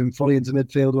move him fully into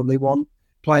midfield when they want,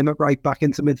 play him at right back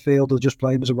into midfield, or just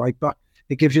play him as a right back.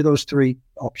 It gives you those 3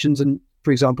 options. And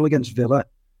for example, against Villa,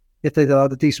 if they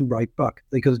had a decent right back,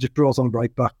 they could have just brought on a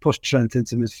right back, pushed Trent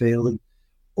into midfield,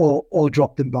 or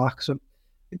dropped him back. So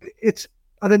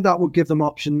I think that would give them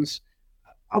options.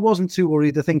 I wasn't too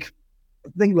worried. I think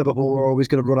Liverpool were always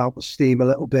going to run out of steam a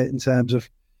little bit in terms of,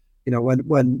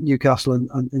 when Newcastle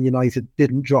and United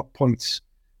didn't drop points.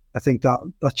 I think that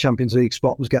Champions League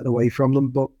spot was getting away from them.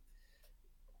 But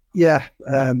yeah,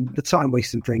 the time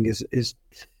wasting thing is it's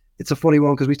a funny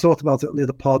one, because we talked about it on the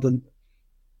other pod and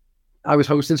I was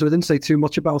hosting, so I didn't say too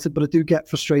much about it, but I do get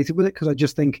frustrated with it because I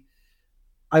just think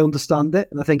I understand it,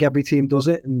 and I think every team does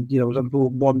it. And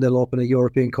Liverpool 1-0 up in a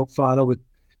European Cup final with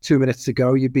 2 minutes to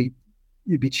go, you'd be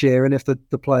cheering if the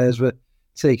players were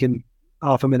taking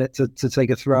half a minute to take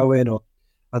a throw in, or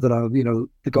I don't know,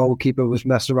 the goalkeeper was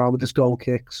messing around with his goal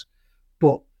kicks.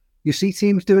 But you see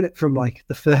teams doing it from like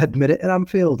the 3rd minute in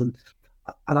Anfield, and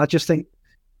I just think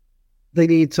they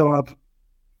need to have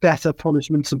better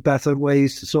punishments and better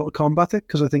ways to sort of combat it,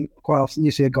 because I think quite often you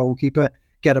see a goalkeeper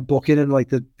get a booking in like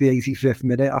the 85th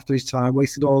minute after his time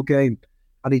wasted all game,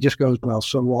 and he just goes, well,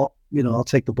 so what? I'll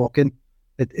take the booking.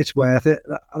 It's worth it.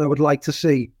 And I would like to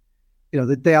see,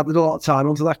 they added a lot of time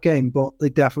onto that game, but they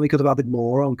definitely could have added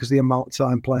more on, because the amount of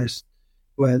time players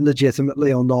were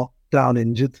legitimately or not down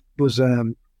injured was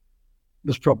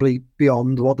probably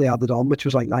beyond what they added on, which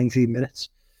was like 19 minutes.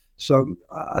 So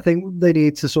I think they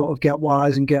need to sort of get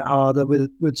wise and get harder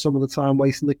with some of the time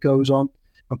wasting that goes on,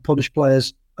 and punish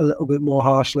players a little bit more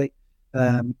harshly,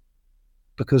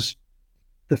 because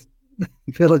the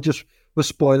Villa just was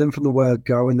spoiling from the word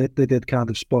go, and they did kind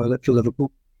of spoil it for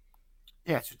Liverpool.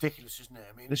 Yeah, it's ridiculous, isn't it?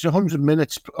 I mean, it's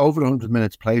over 100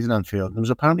 minutes played in Anfield. There was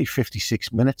apparently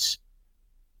 56 minutes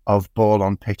of ball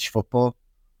on pitch football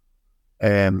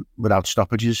without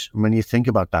stoppages. And when you think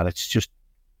about that, it's just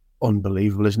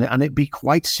unbelievable, isn't it? And it'd be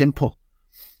quite simple,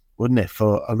 wouldn't it,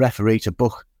 for a referee to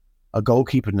book a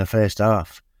goalkeeper in the first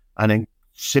half and then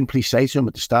simply say to him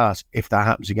at the start, if that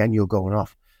happens again, you're going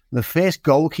off. The first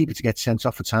goalkeeper to get sent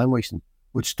off for time wasting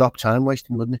would stop time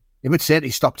wasting, wouldn't it? It would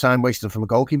certainly stop time wasting from a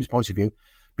goalkeeper's point of view,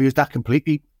 because that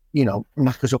completely,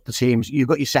 knackers up the teams. You've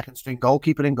got your second string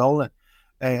goalkeeper in goal then.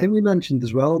 I think we mentioned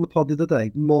as well on the pod the other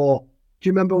day, more. Do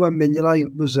you remember when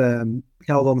Mignolet was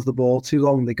held onto the ball too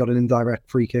long? They got an indirect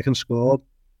free kick and scored.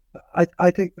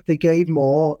 I think if they gave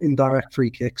more indirect free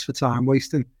kicks for time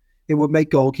wasting, it would make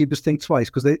goalkeepers think twice,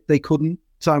 because they couldn't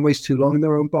time waste too long in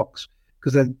their own box,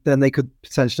 because then they could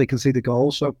potentially concede a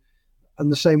goal. So,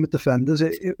 and the same with defenders.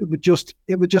 It would just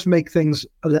make things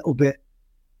a little bit.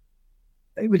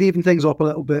 It would even things up a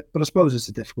little bit, but I suppose it's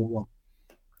a difficult one.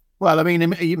 Well, I mean,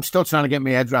 I'm still trying to get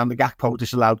my head around the Gakpo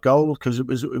disallowed goal, because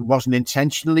it wasn't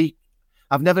intentionally.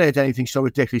 I've never heard anything so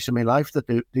ridiculous in my life, that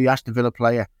the Aston Villa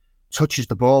player touches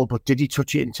the ball, but did he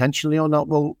touch it intentionally or not?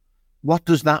 Well, what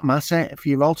does that matter if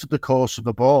you've altered the course of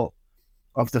the ball,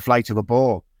 of the flight of a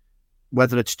ball,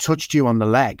 whether it's touched you on the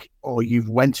leg or you've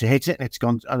went to hit it and it's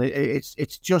gone? And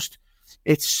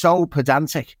it's so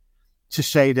pedantic to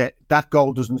say that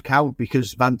goal doesn't count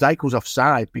because Van Dijk was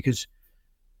offside, because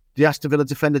the Aston Villa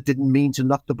defender didn't mean to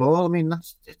knock the ball. I mean,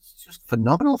 it's just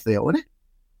phenomenal, Theo, isn't it?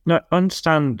 No, I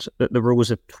understand that the rules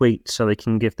have tweaked so they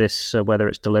can give this whether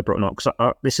it's deliberate or not.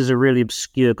 Because this is a really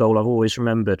obscure goal I've always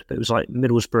remembered. It was like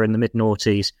Middlesbrough in the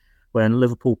mid-noughties when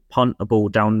Liverpool punt a ball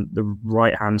down the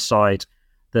right-hand side.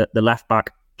 The left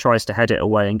back tries to head it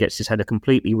away and gets his header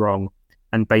completely wrong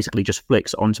and basically just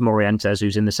flicks onto Morientes,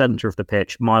 who's in the centre of the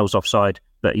pitch, miles offside,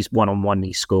 but he's one-on-one,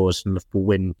 he scores and Liverpool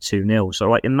win 2-0. So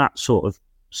like in that sort of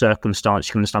circumstance,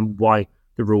 you can understand why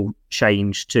the rule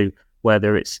changed to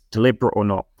whether it's deliberate or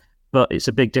not. But it's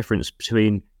a big difference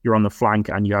between you're on the flank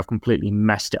and you have completely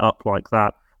messed it up like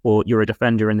that, or you're a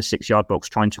defender in the 6-yard box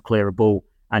trying to clear a ball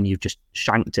and you've just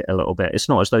shanked it a little bit. It's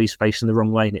not as though he's facing the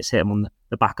wrong way and it's hit him on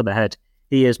the back of the head.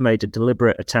 He has made a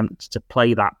deliberate attempt to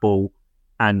play that ball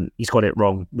and he's got it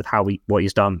wrong with what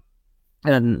he's done.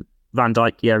 And Van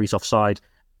Dijk, yeah, he's offside,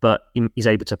 but he's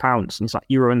able to pounce. And it's like,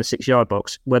 you were in the 6-yard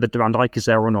box, whether Van Dijk is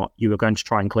there or not, you are going to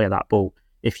try and clear that ball.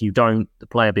 If you don't, the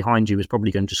player behind you is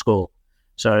probably going to score.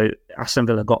 So Aston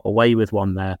Villa got away with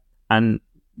one there, and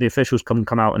the officials come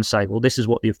out and say, well, this is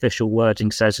what the official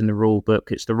wording says in the rule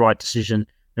book. It's the right decision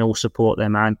and all support their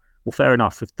man. Well, fair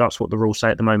enough. If that's what the rules say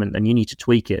at the moment, then you need to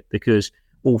tweak it, because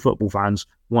all football fans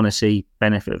want to see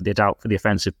benefit of the doubt for the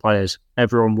offensive players.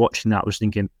 Everyone watching that was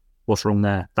thinking, what's wrong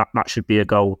there? That should be a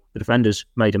goal. The defenders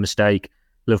made a mistake.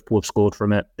 Liverpool have scored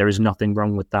from it. There is nothing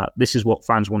wrong with that. This is what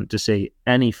fans want to see.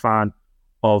 Any fan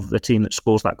of the team that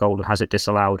scores that goal and has it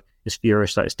disallowed is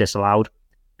furious that it's disallowed.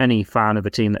 Any fan of a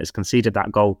team that has conceded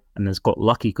that goal and has got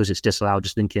lucky because it's disallowed,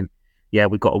 just thinking, yeah,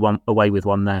 we've got away with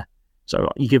one there. So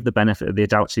you give the benefit of the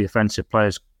doubt to the offensive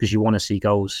players because you want to see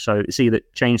goals. So it's either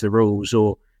change the rules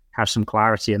or have some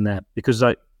clarity in there, because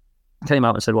I came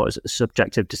out and said, well, it's a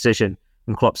subjective decision.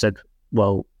 And Klopp said,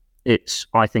 well,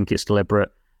 I think it's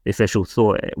deliberate. The official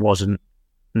thought it wasn't.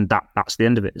 And that's the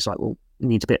end of it. It's like, well, it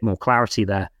needs a bit more clarity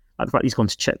there. Like the fact he's gone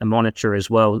to check the monitor as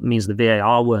well, it means the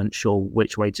VAR weren't sure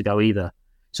which way to go either.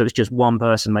 So it's just one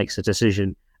person makes a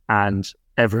decision and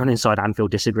everyone inside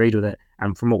Anfield disagreed with it.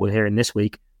 And from what we're hearing this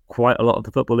week, quite a lot of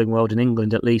the footballing world in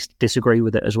England, at least, disagree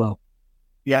with it as well.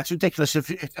 Yeah, it's ridiculous. I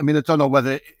don't know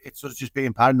whether it's sort of just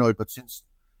being paranoid, but since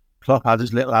Klopp had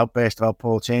his little outburst about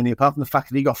Paul Tierney, apart from the fact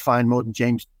that he got fined more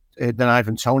than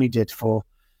Ivan Toney did for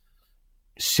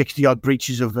 60-odd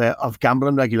breaches of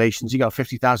gambling regulations, he got a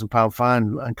 £50,000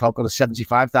 fine, and Klopp got a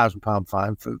 £75,000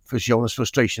 fine for showing his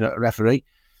frustration at a referee.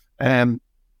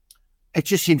 It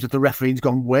just seems that the referee's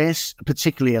gone worse,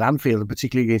 particularly at Anfield and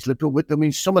particularly against Liverpool. I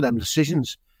mean, some of them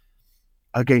decisions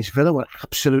against Villa were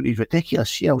absolutely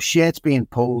ridiculous. You know, shirts being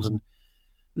pulled and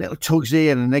little tugs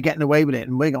here, and they're getting away with it,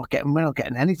 and we're not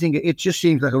getting anything. It just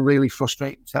seems like a really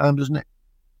frustrating time, doesn't it?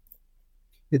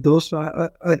 It does.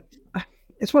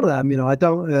 It's one of them, you know. I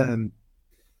don't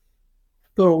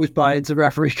always buy into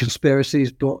referee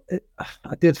conspiracies, but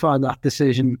I did find that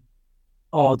decision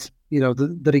odd. You know,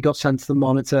 that he got sent to the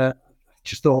monitor.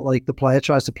 Just thought, like, the player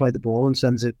tries to play the ball and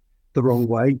sends it the wrong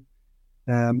way,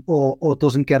 or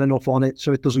doesn't get enough on it,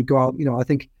 so it doesn't go out. You know, I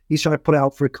think he's trying to put it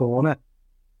out for a corner.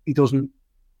 He doesn't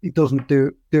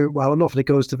do it well enough, and it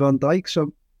goes to Van Dijk.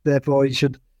 So therefore, he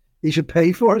should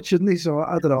pay for it, shouldn't he? So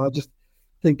I don't know. I just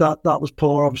think that was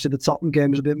poor. Obviously, the Tottenham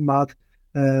game was a bit mad,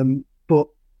 but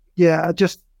yeah, I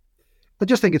just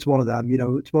think it's one of them. You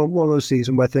know, it's one of those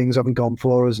seasons where things haven't gone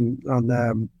for us,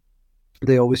 and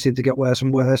they always seem to get worse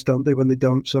and worse, don't they, when they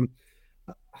don't? So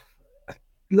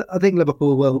I think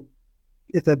Liverpool will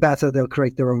if they're better, they'll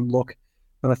create their own luck,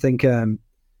 and I think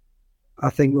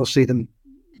we'll see them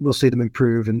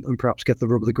improve and perhaps get the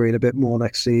rub of the green a bit more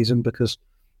next season, because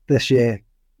this year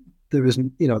there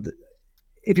isn't,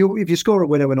 if you score a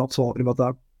winner, we're not talking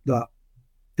about that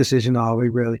decision, are we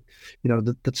really?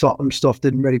 The Tottenham stuff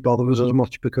didn't really bother us as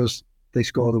much because they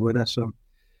scored the winner. So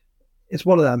it's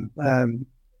one of them.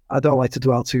 I don't like to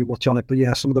dwell too much on it, but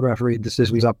yeah, some of the referee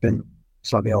decisions have been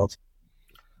slightly odd.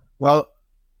 Well,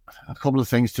 a couple of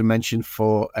things to mention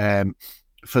for the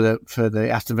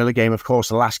Aston Villa game. Of course,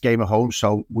 the last game at home,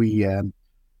 so we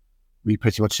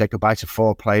pretty much said goodbye to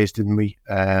 4 players, didn't we?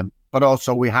 But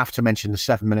also we have to mention the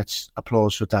 7 minutes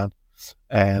applause for Dan,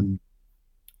 a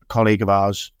colleague of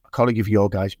ours, a colleague of you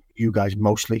guys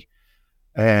mostly.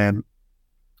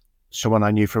 Someone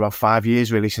I knew for about 5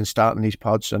 years, really, since starting these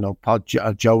pods. I know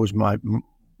Joe was my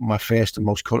first and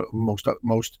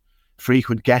most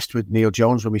frequent guest with Neil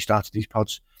Jones when we started these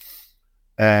pods.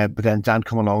 But then Dan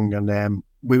come along, and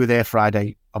we were there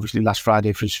Friday, obviously last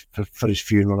Friday for his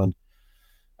funeral.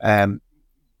 And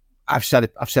I've said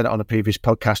it on a previous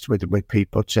podcast with Pete,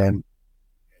 but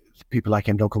people like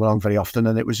him don't come along very often,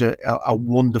 and it was a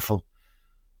wonderful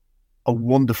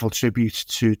tribute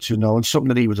to Noel, and something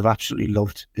that he would have absolutely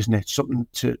loved, isn't it? Something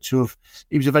to have.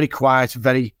 He was a very quiet,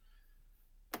 very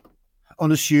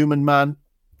unassuming man,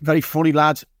 very funny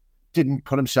lad. Didn't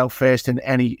put himself first in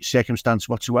any circumstance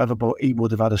whatsoever, but he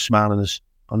would have had a smile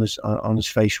on his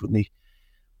face, wouldn't he?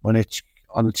 When it's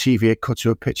on the TV, it cut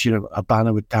to a picture of a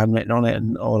banner with Dan written on it,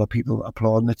 and all the people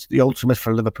applauding. It's the ultimate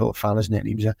for a Liverpool fan, isn't it?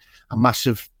 He was a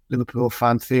massive Liverpool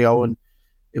fan, Theo, and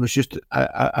it was just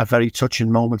a very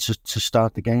touching moment to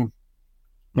start the game.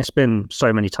 There's been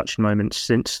so many touching moments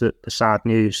since the sad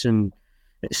news, and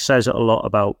it says a lot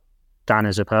about Dan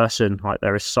as a person. Like,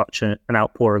 there is such an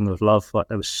outpouring of love. Like,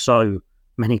 there was so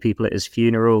many people at his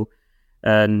funeral,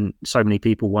 and so many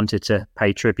people wanted to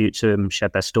pay tribute to him,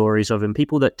 shed their stories of him.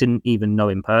 People that didn't even know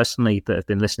him personally, but have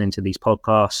been listening to these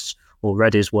podcasts or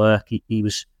read his work. He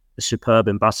was a superb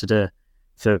ambassador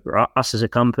for us as a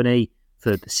company,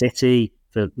 for the city,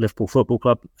 for Liverpool Football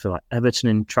Club, for like Everton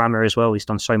and Tranmere as well. He's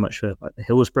done so much for like the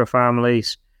Hillsborough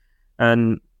families,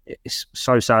 and it's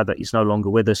so sad that he's no longer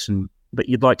with us. But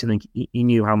you'd like to think he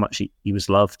knew how much he was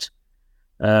loved.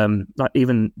 Like,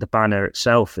 even the banner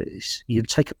itself, you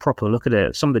take a proper look at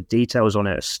it. Some of the details on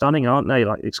it are stunning, aren't they?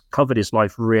 Like, it's covered his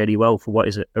life really well for what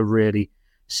is a really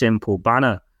simple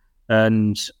banner.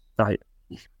 And like,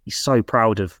 he's so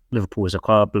proud of Liverpool as a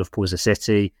club, Liverpool as a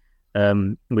city.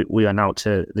 We went out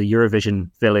to the Eurovision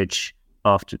village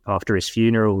after his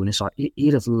funeral, and it's like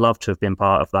he'd have loved to have been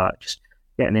part of that, just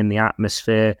getting in the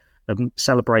atmosphere,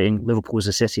 celebrating Liverpool as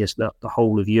a city as the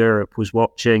whole of Europe was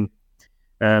watching.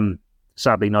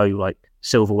 Sadly, no like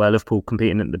silverware Liverpool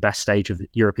competing at the best stage of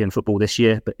European football this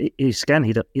year, but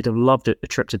he'd have loved a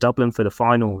trip to Dublin for the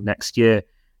final next year,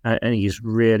 and he's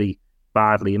really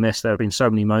badly missed. There have been so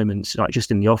many moments, like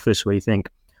just in the office, where you think,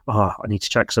 I need to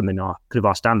check something. I could have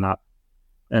asked Dan that.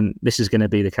 And this is going to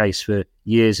be the case for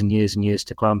years and years and years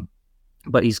to come.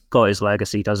 But he's got his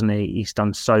legacy, doesn't he? He's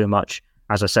done so much,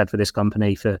 as I said, for this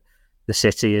company, for the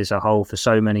city as a whole, for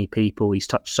so many people. He's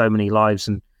touched so many lives.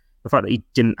 And the fact that he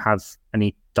didn't have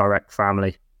any direct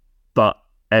family, but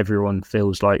everyone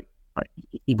feels like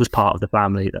he was part of the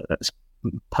family, that's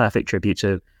perfect tribute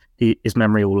to his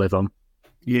memory will live on.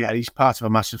 Yeah, he's part of a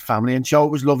massive family. And Joe,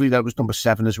 it was lovely that it was number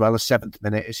 7 as well. The 7th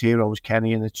minute, his hero was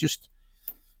Kenny, and it's just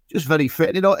very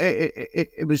fit. It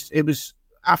was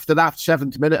after that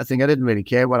 7th minute, I think I didn't really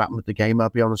care what happened with the game, I'll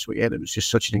be honest with you. It was just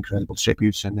such an incredible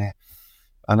tribute in there.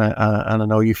 And I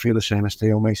know you feel the same as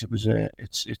Theo, mate.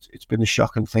 It's been a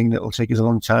shocking thing that will take us a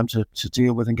long time to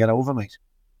deal with and get over, mate.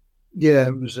 Yeah,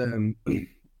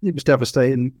 it was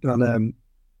devastating, and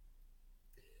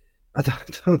I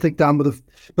don't think Dan would have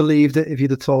believed it if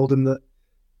you'd have told him that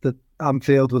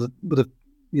Anfield would have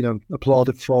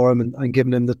applauded for him and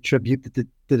given him the tribute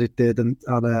that it did, and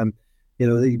he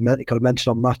kind of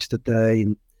mentioned on Match Today,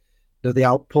 and the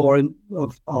outpouring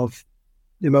of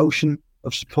emotion,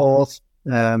 of support.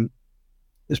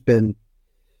 It's been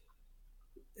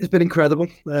incredible.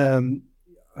 The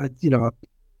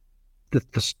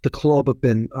club have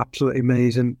been absolutely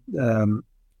amazing.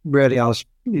 Really has,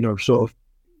 sort of,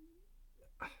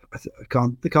 I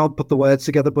can't put the words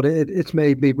together, but it's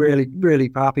made me really,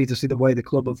 really happy to see the way the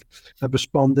club have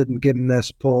responded and given their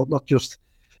support, not just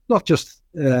with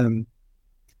the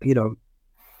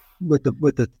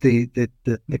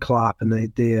clap and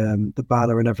the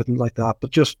banner and everything like that, but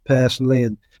just personally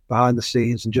and behind the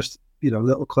scenes, and just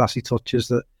little classy touches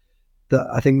that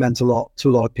I think meant a lot to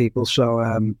a lot of people. So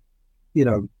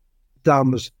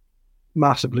Dan was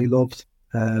massively loved.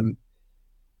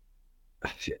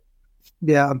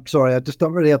 Yeah, I'm sorry. I just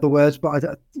don't really have the words,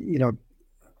 but we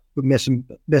miss him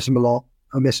a lot.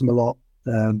 I miss him a lot.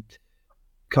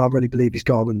 Can't really believe he's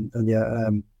gone,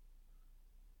 and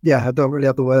I don't really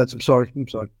have the words. I'm sorry.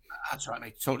 That's right,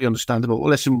 mate. Totally understandable. Well,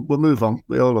 listen, we'll move on.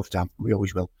 We all love Dan. We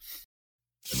always will.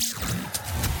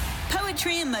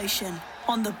 Poetry in Motion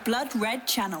on the Blood Red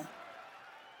Channel.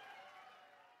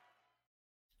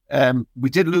 We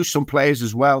did lose some players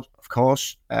as well, of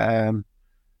course.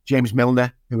 James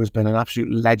Milner, who has been an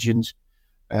absolute legend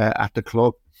at the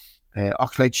club.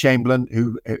 Oxlade-Chamberlain,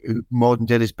 who more than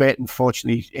did his bit.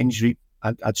 Unfortunately, injury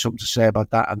had something to say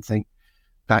about that, and think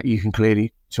that you can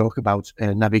clearly talk about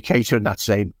Naby Keita in that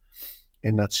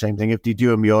same thing. If they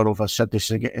do a mural, I've said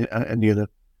this again in the other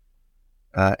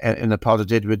in the pod I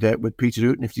did with Peter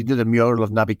Hooton, if they did a mural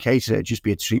of Naby Keita, it'd just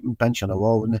be a treatment bench on a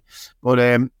wall, wouldn't it? But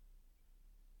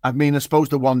I suppose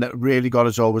the one that really got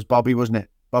us all was Bobby, wasn't it?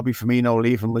 Bobby Firmino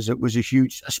leaving was a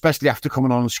huge, especially after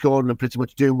coming on and scoring and pretty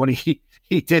much doing what he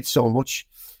did so much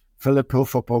for Liverpool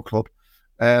Football Club.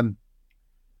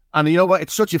 And you know what?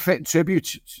 It's such a fitting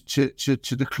tribute to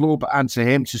the club and to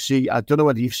him to see. I don't know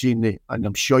whether you've seen and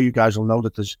I'm sure you guys will know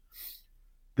that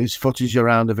there's footage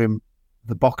around of him,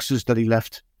 the boxes that he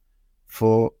left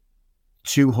for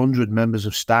 200 members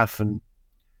of staff and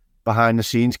behind the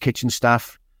scenes kitchen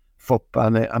staff,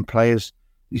 football and players.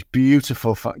 These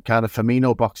beautiful kind of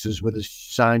Firmino boxes with his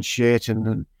signed shirt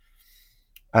and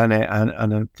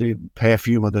the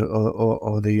perfume or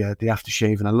the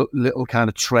aftershave and a little kind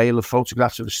of trail of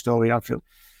photographs of the story outfield.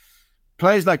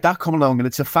 Players like that come along and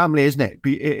it's a family, isn't it?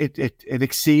 It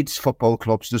exceeds football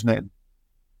clubs, doesn't it?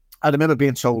 I remember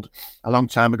being told a long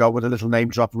time ago with a little name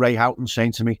drop, Ray Houghton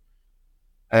saying to me,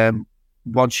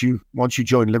 once you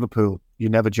join Liverpool, you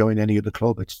never join any other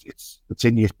club. It's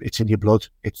in your blood.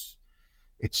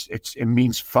 It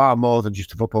means far more than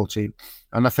just a football team.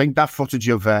 And I think that footage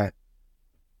of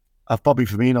Bobby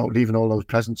Firmino leaving all those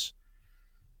presents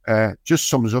just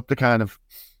sums up the kind of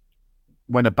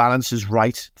when a balance is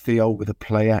right, Theo, with a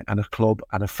player and a club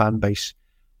and a fan base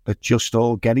that just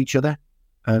all get each other.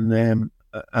 And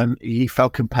he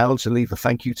felt compelled to leave a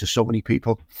thank you to so many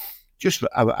people. Just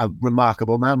a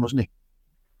remarkable man, wasn't he?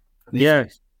 Yeah,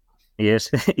 he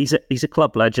is. He's a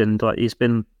club legend. Like, he's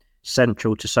been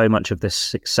central to so much of this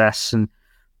success, and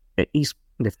he's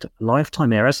lived a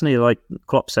lifetime here, hasn't he? Like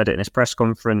Klopp said it in his press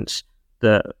conference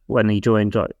that when he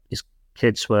joined, like, his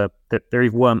kids they either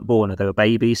weren't born or they were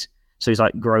babies. So he's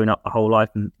like grown up the whole life,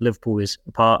 and Liverpool is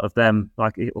a part of them.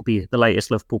 Like, it will be the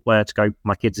latest Liverpool player to go,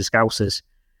 my kids are Scousers.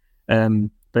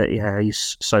 But yeah,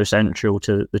 he's so central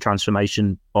to the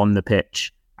transformation on the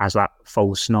pitch as that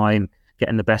false nine,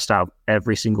 getting the best out of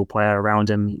every single player around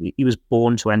him. He was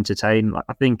born to entertain.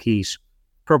 I think he's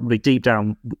probably deep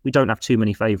down, we don't have too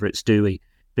many favourites, do we?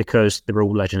 Because they're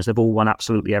all legends. They've all won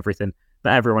absolutely everything.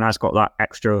 But everyone has got that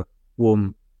extra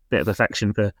warm bit of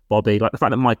affection for Bobby. Like the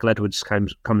fact that Michael Edwards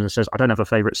comes and says, I don't have a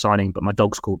favourite signing, but my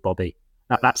dog's called Bobby.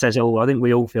 That says it all. I think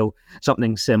we all feel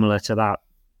something similar to that.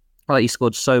 Like, he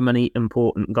scored so many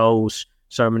important goals,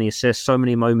 so many assists, so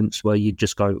many moments where you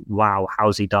just go, wow,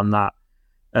 how's he done that?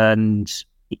 And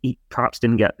he perhaps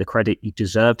didn't get the credit he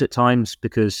deserved at times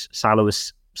because Salah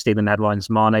was stealing headlines,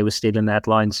 Mane was stealing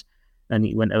headlines, and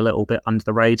he went a little bit under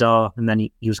the radar. And then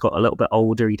he got a little bit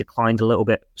older. He declined a little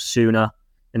bit sooner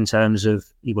in terms of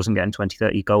he wasn't getting 20,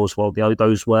 30 goals while the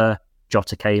others were.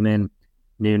 Jota came in,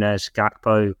 Nunes,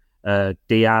 Gakpo,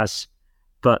 Diaz.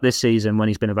 But this season, when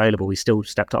he's been available, he still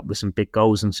stepped up with some big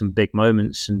goals and some big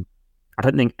moments. And I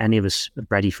don't think any of us are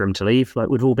ready for him to leave. Like,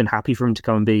 we've all been happy for him to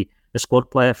come and be a squad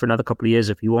player for another couple of years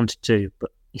if he wanted to, but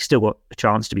he's still got a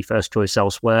chance to be first choice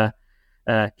elsewhere.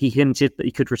 He hinted that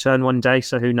he could return one day,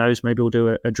 so who knows? Maybe we'll do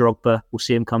a Drogba. We'll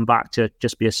see him come back to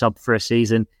just be a sub for a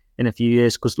season in a few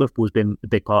years, because Liverpool's been a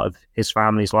big part of his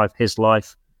family's life, his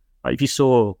life. Like, if you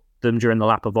saw them during the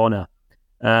lap of honour,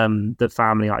 the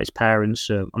family, like his parents,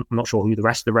 I'm not sure who the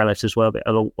rest of the relatives were, but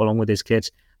along with his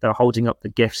kids, they were holding up the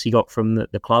gifts he got from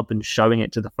the club and showing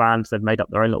it to the fans. They've made up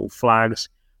their own little flags,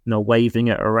 waving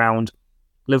it around.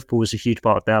 Liverpool was a huge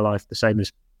part of their life, the same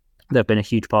as they've been a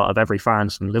huge part of every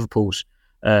fan's and Liverpool's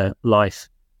life,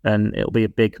 and it'll be a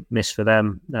big miss for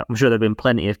them. I'm sure there've been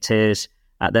plenty of tears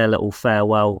at their little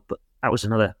farewell, but that was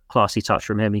another classy touch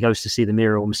from him. He goes to see the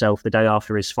mural himself the day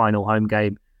after his final home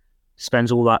game,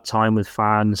 spends all that time with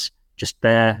fans just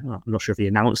there. I'm not sure if he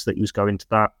announced that he was going to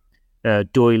that.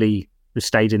 Doyley, who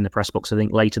stayed in the press box, I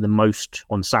think, later than most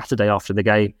on Saturday after the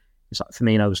game. It's like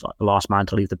Firmino was like the last man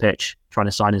to leave the pitch, trying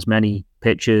to sign as many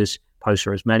pictures, post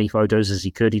for as many photos as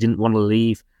he could. He didn't want to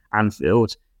leave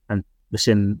Anfield, and we're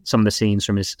seeing some of the scenes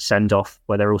from his send-off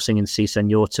where they're all singing Si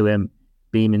Senor to him.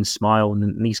 beaming smile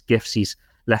and these gifts he's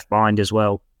left behind as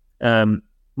well.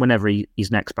 Whenever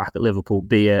he's next back at Liverpool,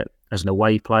 be it as an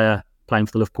away player, playing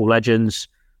for the Liverpool Legends,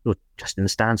 or just in the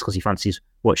stands because he fancies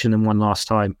watching them one last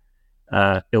time,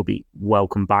 he'll be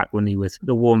welcomed back, wouldn't he, with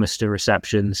the warmest of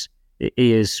receptions.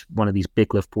 He is one of these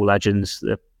big Liverpool legends.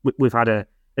 We've had a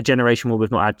generation where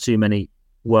we've not had too many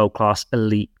world-class,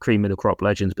 elite, cream of the crop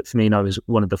legends, but Firmino is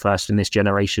one of the first in this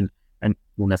generation, and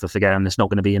we'll never forget him. There's not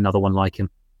going to be another one like him.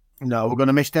 No, we're going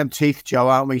to miss them teeth, Joe,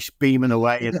 aren't we? Beaming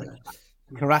away and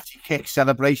karate kick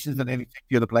celebrations that nearly take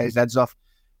the other players' heads off.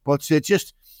 But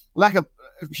just like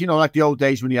like the old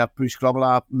days when you had Bruce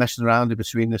Grobbelaar messing around in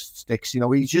between the sticks.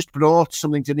 He just brought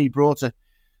something, didn't he? He brought a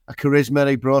charisma,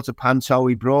 he brought a panto,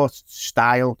 he brought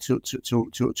style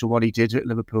to what he did at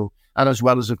Liverpool, and as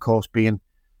well as, of course, being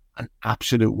an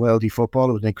absolute worldie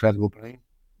footballer with an incredible brain.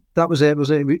 That was it,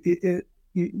 was it?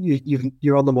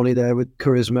 You're on the money there with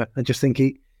charisma. I just think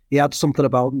he had something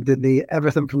about him, didn't he?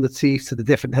 Everything from the teeth to the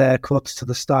different haircuts to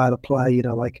the style of play,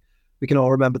 like we can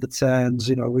all remember the turns.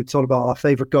 We talked about our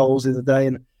favourite goals the other day,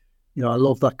 and I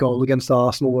love that goal against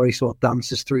Arsenal where he sort of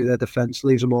dances through their defence,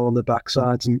 leaves them all on their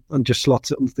backsides and just slots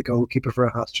it onto the goalkeeper for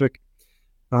a hat-trick.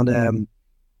 And the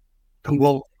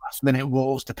last-minute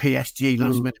Wolves, the PSG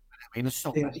last-minute. I mean, it's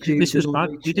so this was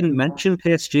bad. You didn't mention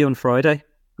PSG on Friday.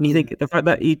 And you think the fact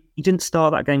that he didn't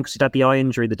start that game because he'd had the eye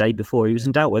injury the day before, he was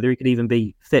in doubt whether he could even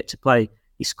be fit to play.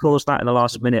 He scores that in the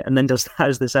last minute and then does that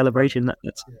as the celebration. That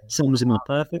sums him up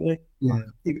perfectly. Yeah,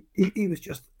 he was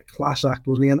just a class act,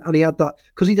 wasn't he? And he had that,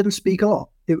 because he didn't speak a lot.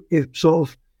 It sort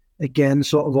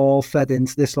of all fed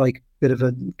into this like bit of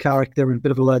a character and a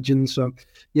bit of a legend. So,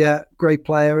 yeah, great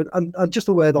player. And just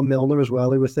a word on Milner as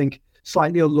well, who I think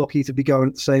slightly unlucky to be going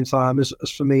at the same time as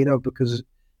Firmino, because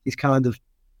he's kind of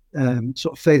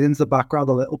sort of fade into the background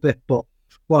a little bit, but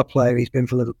what a player he's been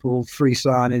for Liverpool. Free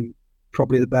signing,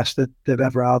 probably the best that they've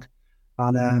ever had,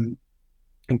 and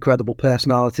incredible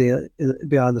personality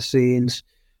behind the scenes,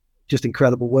 just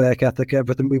incredible work ethic,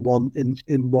 everything we want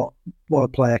in what a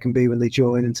player can be when they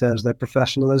join in terms of their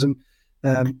professionalism.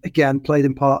 Again, played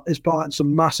his part in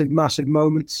some massive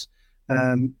moments,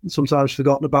 sometimes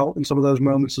forgotten about in some of those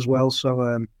moments as well.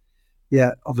 So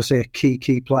yeah, obviously a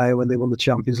key player when they won the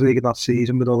Champions League in that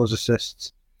season with all those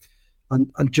assists.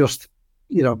 And just,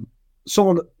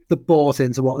 someone that bought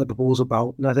into what Liverpool's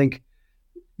about. And I think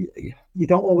you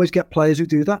don't always get players who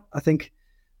do that. I think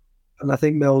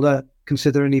Milner,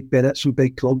 considering he'd been at some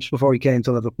big clubs before he came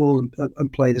to Liverpool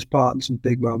and played his part in some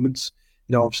big moments,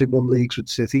 obviously won leagues with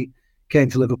City, came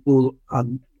to Liverpool,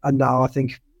 and now I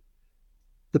think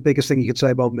the biggest thing you could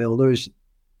say about Milner is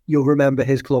you'll remember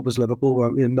his club as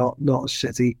Liverpool, not as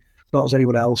City, not as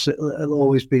anyone else. It'll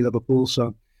always be Liverpool.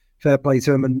 So fair play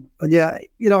to him. And yeah,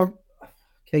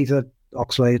 Keita,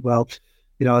 Oxlade as well.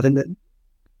 I think that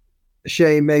a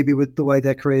shame maybe with the way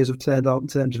their careers have turned out in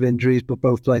terms of injuries, but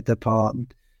both played their part.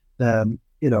 And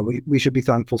we should be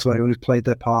thankful to anyone who's played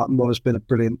their part in what has been a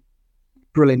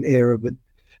brilliant era with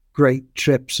great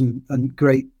trips and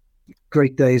great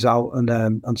days out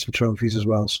and some trophies as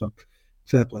well. So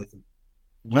fair play to them.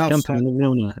 Well,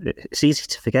 it's easy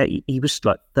to forget. He was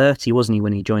like 30, wasn't he,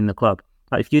 when he joined the club?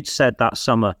 Like, if you'd said that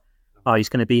summer, he's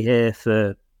going to be here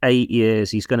for 8 years,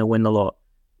 he's going to win the lot,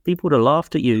 people would have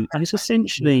laughed at you. And it's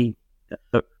essentially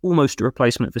almost a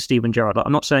replacement for Steven Gerrard. Like,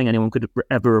 I'm not saying anyone could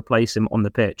ever replace him on the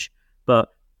pitch, but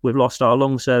we've lost our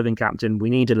long-serving captain.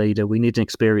 We need a leader. We need an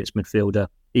experienced midfielder.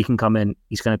 He can come in.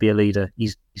 He's going to be a leader.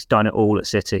 He's done it all at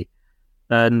City.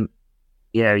 And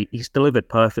yeah, he's delivered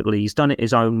perfectly. He's done it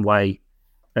his own way.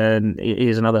 And he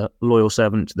is another loyal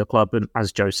servant to the club. And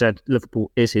as Joe said, Liverpool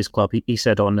is his club. He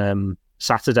said on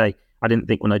Saturday, I didn't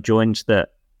think when I joined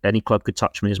that any club could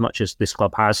touch me as much as this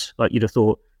club has. Like, you'd have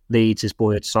thought Leeds, his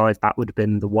boyhood side, that would have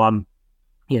been the one.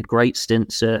 He had great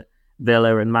stints at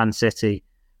Villa and Man City,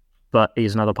 but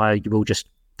he's another player you will just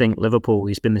think Liverpool.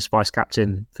 He's been this vice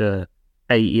captain for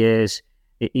 8 years.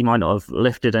 He might not have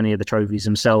lifted any of the trophies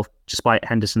himself, despite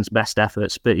Henderson's best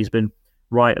efforts, but he's been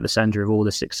right at the centre of all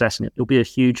the success, and it'll be a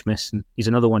huge miss. And he's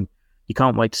another one. You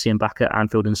can't wait to see him back at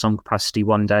Anfield in some capacity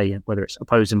one day, whether it's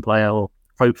opposing player or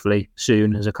hopefully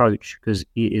soon as a coach, because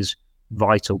he is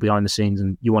vital behind the scenes,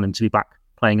 and you want him to be back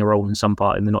playing a role in some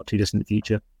part in the not too distant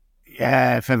future.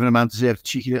 Yeah, if ever a man deserved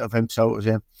cheeky little of him, so it was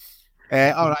him.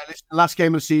 All right, listen, last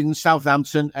game of the season,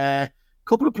 Southampton.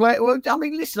 Couple of players. Well, I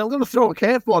mean, listen, I'm going to throw a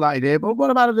curveball at you there, but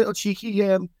what about a little cheeky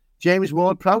James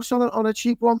Ward-Prowse on a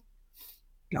cheap one?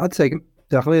 I'd take him.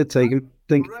 Definitely, I'd take him.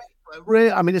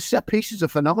 I mean, the set pieces are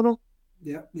phenomenal.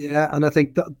 Yeah, and I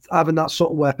think that having that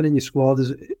sort of weapon in your squad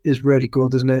is really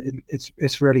good, isn't it?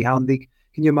 It's really handy.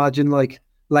 Can you imagine, like,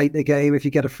 late in the game, if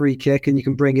you get a free kick and you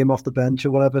can bring him off the bench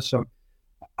or whatever? So,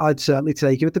 I'd certainly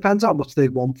take him. It depends how much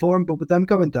they'd want for him, but with them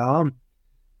going down,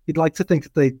 you'd like to think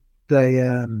that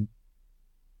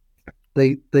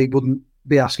they wouldn't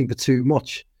be asking for too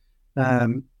much.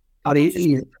 And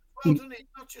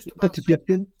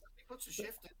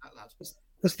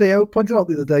as Theo pointed out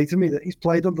the other day to me, that he's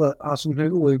played under Arsene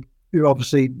Wenger, who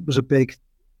obviously was a big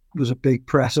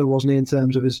presser, wasn't he, in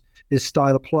terms of his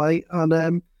style of play,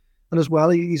 and as well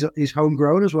he's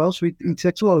homegrown as well, so he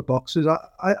ticks a lot of boxes.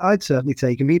 I'd certainly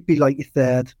take him. He'd be like your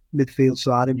third midfield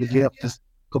signing, with a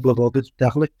couple of others,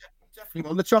 definitely.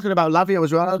 Well, they're talking about Lavia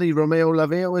as well. Romeo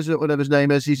Lavia, is it, whatever his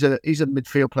name is? He's a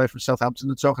midfield player from Southampton.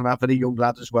 They're talking about very young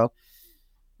lads as well.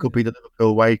 Could be the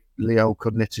Liverpool way, Leo,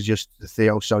 couldn't it? To just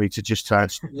try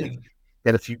and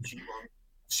get a few.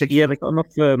 Yeah, they got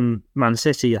enough Man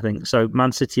City, I think. So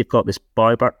Man City have got this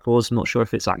buyback clause. I'm not sure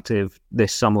if it's active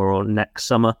this summer or next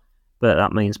summer, but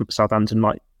that means Southampton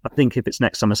might. I think if it's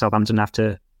next summer, Southampton have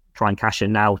to try and cash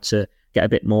in now to get a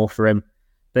bit more for him.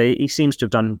 But he seems to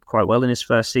have done quite well in his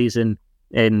first season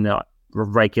in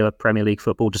regular Premier League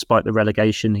football, despite the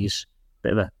relegation. He's a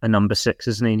bit of a number 6,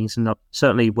 isn't he? And he's not,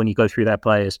 certainly when you go through their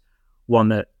players, one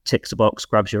that ticks the box,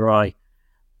 grabs your eye.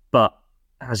 But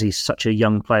as he's such a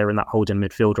young player in that holding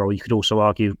midfield role, you could also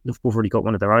argue Liverpool have already got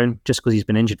one of their own. Just because he's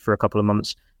been injured for a couple of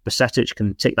months, Bajcetic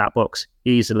can tick that box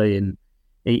easily, and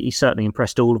he certainly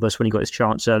impressed all of us when he got his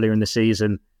chance earlier in the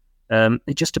season.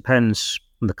 It just depends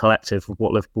on the collective of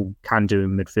what Liverpool can do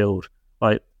in midfield.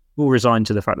 Like, we'll resign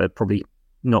to the fact that they're probably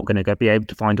not going to be able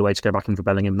to find a way to go back in for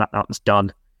Bellingham. That's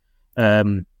done.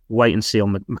 Wait and see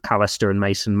on McAllister and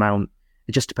Mason Mount.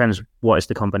 It just depends what is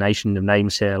the combination of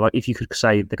names here. Like, if you could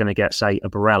say they're going to get, say, a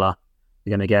Barella,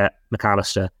 they're going to get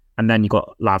McAllister, and then you've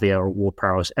got Lavia or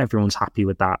Ward-Prowse, everyone's happy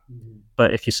with that. Mm-hmm.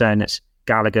 But if you're saying it's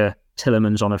Gallagher,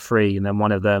 Tillemans on a free, and then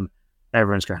one of them,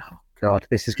 everyone's going, oh, God,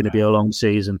 this is going to be a long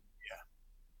season.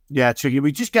 Yeah, tricky.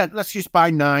 Let's just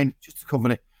buy 9 just to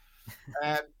cover it.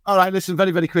 All right, listen,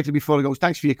 very, very quickly before it goes,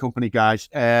 thanks for your company, guys.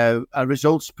 A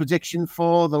results prediction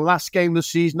for the last game of the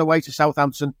season away to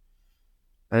Southampton.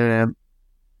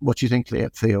 What do you think,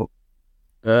 Theo?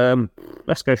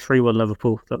 Let's go 3-1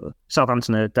 Liverpool.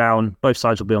 Southampton are down. Both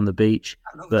sides will be on the beach.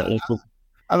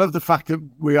 I love the fact that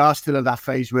we are still at that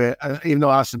phase where, even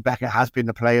though Arsene Becker has been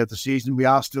the player of the season, we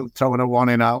are still throwing a 1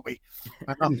 in, aren't we?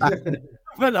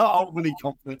 We're not overly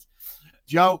confident.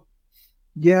 Joe?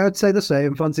 Yeah, I'd say the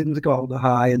same. Fancy them to go out on the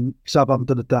high and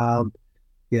Southampton are down.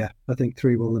 Yeah, I think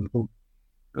 3-1 Liverpool.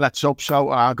 Let's hope so.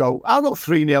 I'll go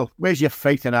 3-0. Where's your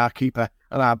faith in our keeper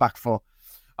and our back four?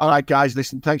 All right, guys,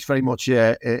 listen, thanks very much.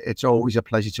 It's always a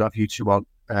pleasure to have you two on.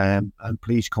 And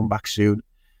please come back soon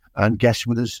and guest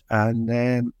with us.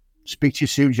 And speak to you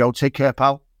soon, Joe. Take care,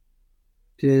 pal.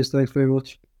 Cheers. Thanks very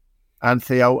much. And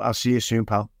Theo, I'll see you soon,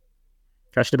 pal.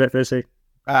 Catch you a bit, Fizzy.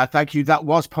 Thank you. That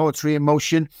was Poetry in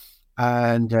Motion.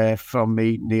 And from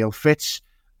me, Neil Fitz,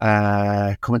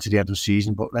 coming to the end of the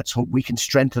season. But let's hope we can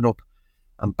strengthen up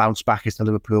and bounce back as the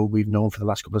Liverpool we've known for the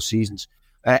last couple of seasons.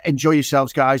 Enjoy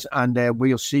yourselves, guys, and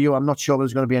we'll see you. I'm not sure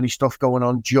there's going to be any stuff going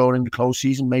on during the close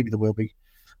season. Maybe there will be.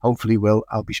 Hopefully will.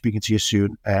 I'll be speaking to you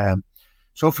soon.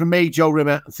 So from me, Joe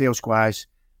Rimmer and Theo Squires,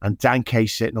 and Dan Kay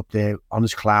sitting up there on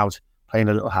his cloud, playing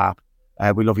a little harp.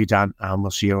 We love you, Dan, and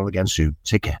we'll see you all again soon.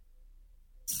 Take care.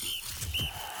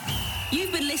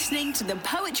 You've been listening to the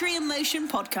Poetry in Motion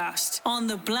podcast on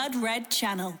the Blood Red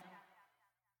channel.